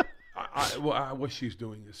 What she's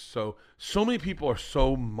doing is so many people are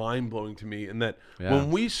so mind blowing to me. And that when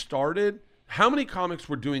we started, how many comics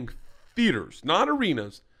were doing theaters, not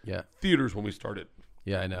arenas? Yeah, theaters when we started.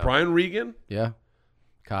 Yeah, I know. Brian Regan. Yeah,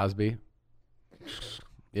 Cosby.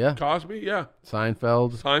 Yeah, Cosby. Yeah,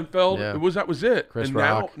 Seinfeld. Yeah. That was it. Chris and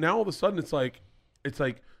Rock. now all of a sudden it's like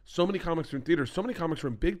so many comics are in theaters. So many comics are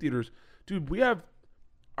in big theaters. Dude, we have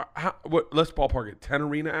let's ballpark it. 10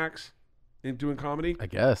 arena acts in doing comedy. I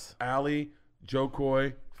guess. Allie, Joe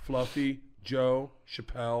Coy, Fluffy, Joe,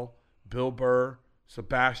 Chappelle, Bill Burr,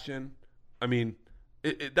 Sebastian. I mean,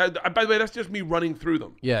 by the way, that's just me running through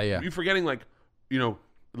them. Yeah. You're forgetting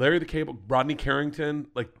Larry the Cable, Rodney Carrington,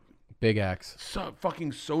 like big acts.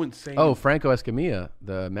 So insane. Oh, Franco Escamilla,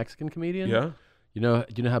 the Mexican comedian. Yeah. Do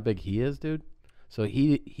you know how big he is, dude? So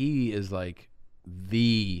he is like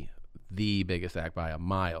the biggest act by a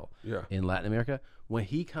mile in Latin America. When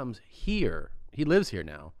he comes here, he lives here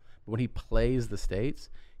now. But when he plays the States,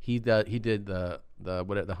 he did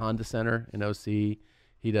the Honda Center in OC.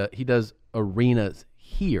 He does arenas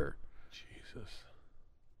here. Jesus.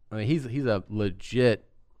 I mean, he's a legit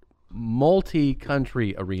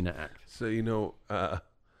multi-country arena act. So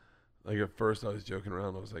like at first I was joking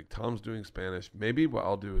around. I was like, Tom's doing Spanish. Maybe what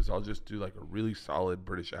I'll do is I'll just do like a really solid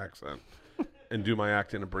British accent and do my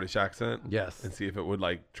act in a British accent. Yes. And see if it would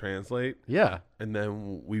like translate. Yeah. And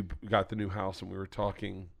then we got the new house and we were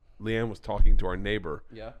talking. Leanne was talking to our neighbor.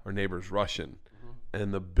 Yeah. Our neighbor's Russian,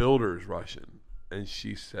 and the builder's Russian. And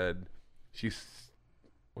she said,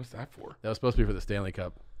 what's that for? That was supposed to be for the Stanley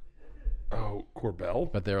Cup. Oh,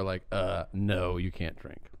 Corbell? But they were like, no, you can't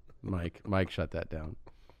drink. Mike shut that down.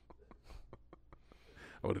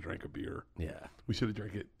 I would have drank a beer. Yeah. We should have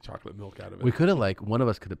drank chocolate milk out of it. We could have one of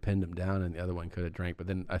us could have pinned him down and the other one could have drank, but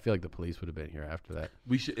then I feel like the police would have been here after that.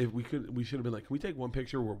 We should have been like, can we take one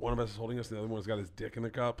picture where one of us is holding us and the other one's got his dick in the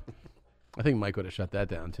cup? I think Mike would have shut that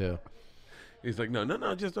down too. He's like, no,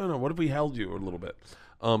 just no. What if we held you a little bit?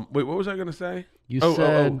 Wait, what was I gonna say? You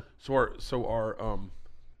said So our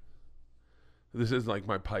this is like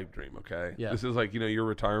my pipe dream, okay? Yeah. This is like, your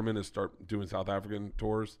retirement is start doing South African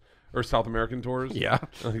tours or South American tours. Yeah.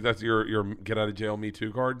 I think that's your get out of jail me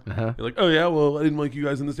too card. Uh-huh. You're like, oh yeah, well I didn't like you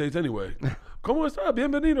guys in the States anyway. ¿Cómo está?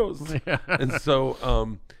 Bienvenidos. And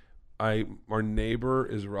so our neighbor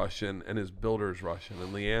is Russian and his builder is Russian,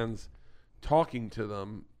 and Leanne's talking to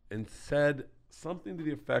them and said something to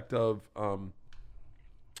the effect of,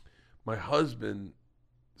 my husband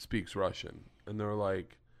speaks Russian. And they're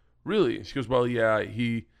like, really? And she goes, well, yeah,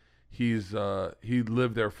 he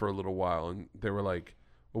lived there for a little while. And they were like,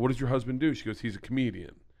 well, what does your husband do? She goes, he's a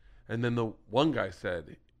comedian. And then the one guy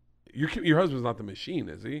said, your husband's not the machine,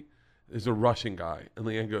 is he? Is a Russian guy. And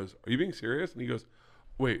Leanne goes, are you being serious? And he goes,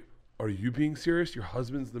 wait, are you being serious? Your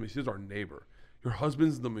husband's the machine. She's our neighbor. Your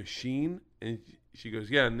husband's the machine? And she goes,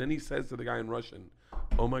 yeah. And then he says to the guy in Russian,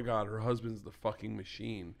 oh my God, her husband's the fucking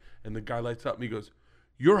machine. And the guy lights up and he goes,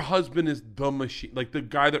 your husband is the machine, like the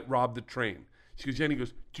guy that robbed the train. She goes, yeah. And he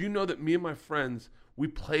goes, do you know that me and my friends, we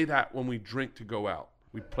play that when we drink to go out.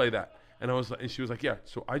 We play that. And she was like, yeah.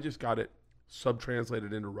 So I just got it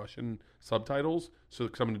sub-translated into Russian subtitles. So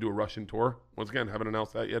because I'm going to do a Russian tour. Once again, haven't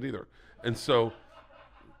announced that yet either. And so.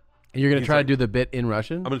 And you're going to try to do the bit in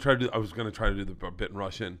Russian? I was going to try to do the bit in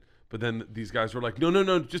Russian. But then these guys were like,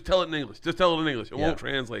 no, just tell it in English. Just tell it in English. It won't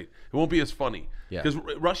translate. It won't be as funny. Because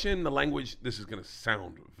Russian, the language, this is going to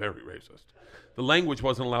sound very racist. The language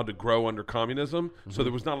wasn't allowed to grow under communism, so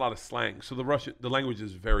there was not a lot of slang. So the language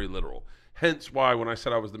is very literal. Hence why when I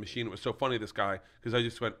said I was the machine, it was so funny, this guy, because I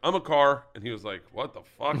just went, I'm a car, and he was like, what the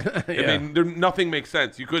fuck? I mean, nothing makes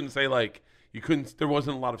sense. You couldn't say there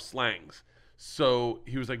wasn't a lot of slangs. So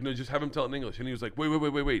he was like, no, just have him tell it in English. And he was like,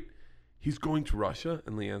 wait. He's going to Russia?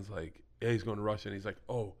 And Leanne's like, yeah, he's going to Russia. And he's like,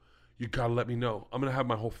 oh, you got to let me know. I'm going to have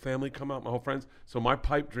my whole family come out, my whole friends. So my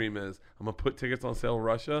pipe dream is I'm going to put tickets on sale in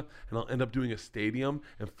Russia, and I'll end up doing a stadium,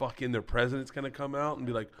 and fucking their president's going to come out and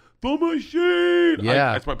be like, the machine.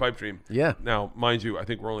 Yeah. That's my pipe dream. Yeah. Now, mind you, I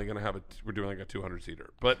think we're only going to we're doing like a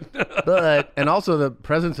 200-seater. But and also the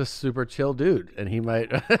president's a super chill dude, and he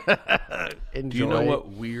might enjoy. Do you know what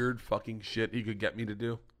weird fucking shit he could get me to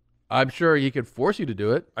do? I'm sure he could force you to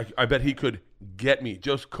do it. I bet he could get me,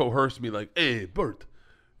 just coerce me like, hey, Bert,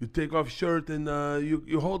 you take off shirt and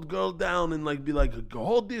you hold girl down and like be like,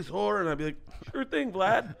 hold this whore. And I'd be like, sure thing,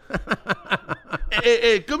 Vlad.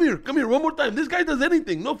 hey, come here one more time. This guy does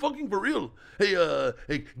anything. No fucking for real.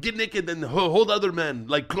 Hey, get naked and hold other men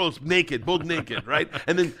like close, naked, both naked, right?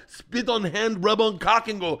 And then spit on hand, rub on cock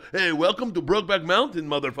and go, hey, welcome to Brokeback Mountain,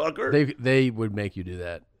 motherfucker. They would make you do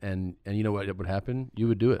that. And you know what would happen? You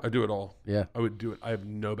would do it. I do it all. Yeah. I would do it. I have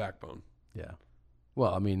no backbone. Yeah.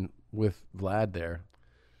 Well, I mean, with Vlad there,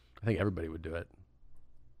 I think everybody would do it.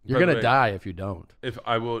 You're going to die if you don't.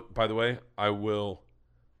 By the way, I will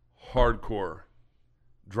hardcore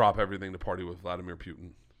drop everything to party with Vladimir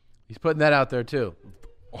Putin. He's putting that out there too.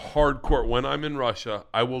 Hardcore. When I'm in Russia,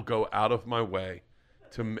 I will go out of my way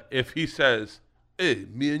to, if he says, hey,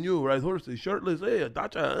 me and you ride horses, shirtless, hey,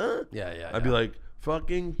 dacha, huh? Yeah. I'd be like,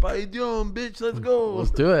 fucking paidion, bitch, let's go.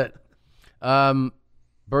 Let's do it.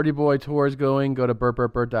 Birdie Boy Tour is going. Go to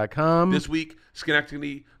bertbertbert.com. This week,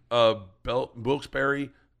 Schenectady,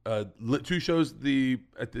 Wilkes-Barre, 2 shows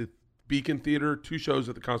at the Beacon Theater, 2 shows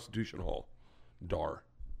at the Constitution Hall. Dar.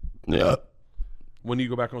 Yeah. When do you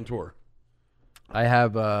go back on tour? I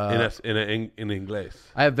have in English.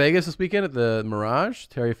 I have Vegas this weekend at the Mirage,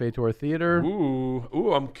 Terry Fator Theater.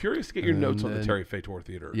 Ooh, I'm curious to get your notes on the Terry Fator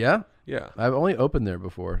Theater. Yeah? Yeah. I've only opened there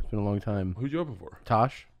before. It's been a long time. Who'd you open for?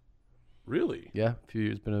 Tosh. Really? Yeah, a few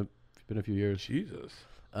years. Been a few years. Jesus.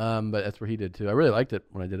 But that's where he did too. I really liked it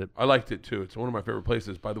when I did it. I liked it too. It's one of my favorite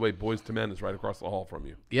places. By the way, Boys to Men is right across the hall from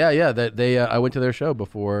you. Yeah. They I went to their show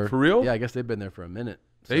before. For real? Yeah, I guess they've been there for a minute.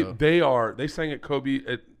 So. They sang at Kobe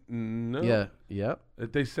at no. Yeah. Yep.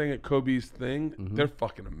 They sang at Kobe's thing. Mm-hmm. They're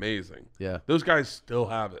fucking amazing. Yeah. Those guys still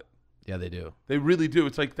have it. Yeah, they do. They really do.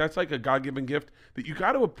 It's like that's like a God-given gift that you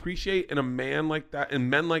got to appreciate in a man like that and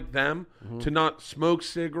men like them to not smoke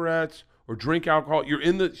cigarettes or drink alcohol. You're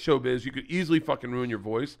in the showbiz. You could easily fucking ruin your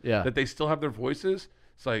voice. Yeah. That they still have their voices.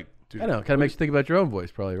 It's like, dude. I know. Kind of makes you think about your own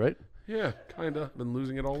voice, probably, right? Yeah, kind of. Been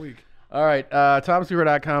losing it all week. All right.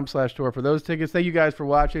 TomSegura.com/tour for those tickets. Thank you guys for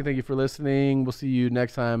watching. Thank you for listening. We'll see you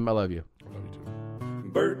next time. I love you. I love you too.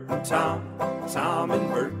 Bert and Tom, Tom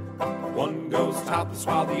and Bert. One goes topless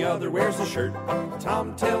while the other wears a shirt.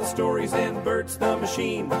 Tom tells stories and Bert's the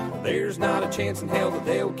machine. There's not a chance in hell that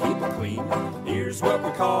they'll keep it clean. Here's what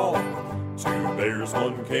we call 2 bears,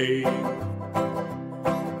 1 cave.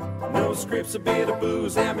 No scripts, a bit of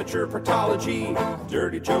booze, amateur partology.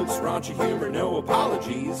 Dirty jokes, raunchy humor, no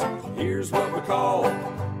apologies. Here's what we call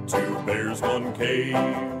 2 bears, 1 cave.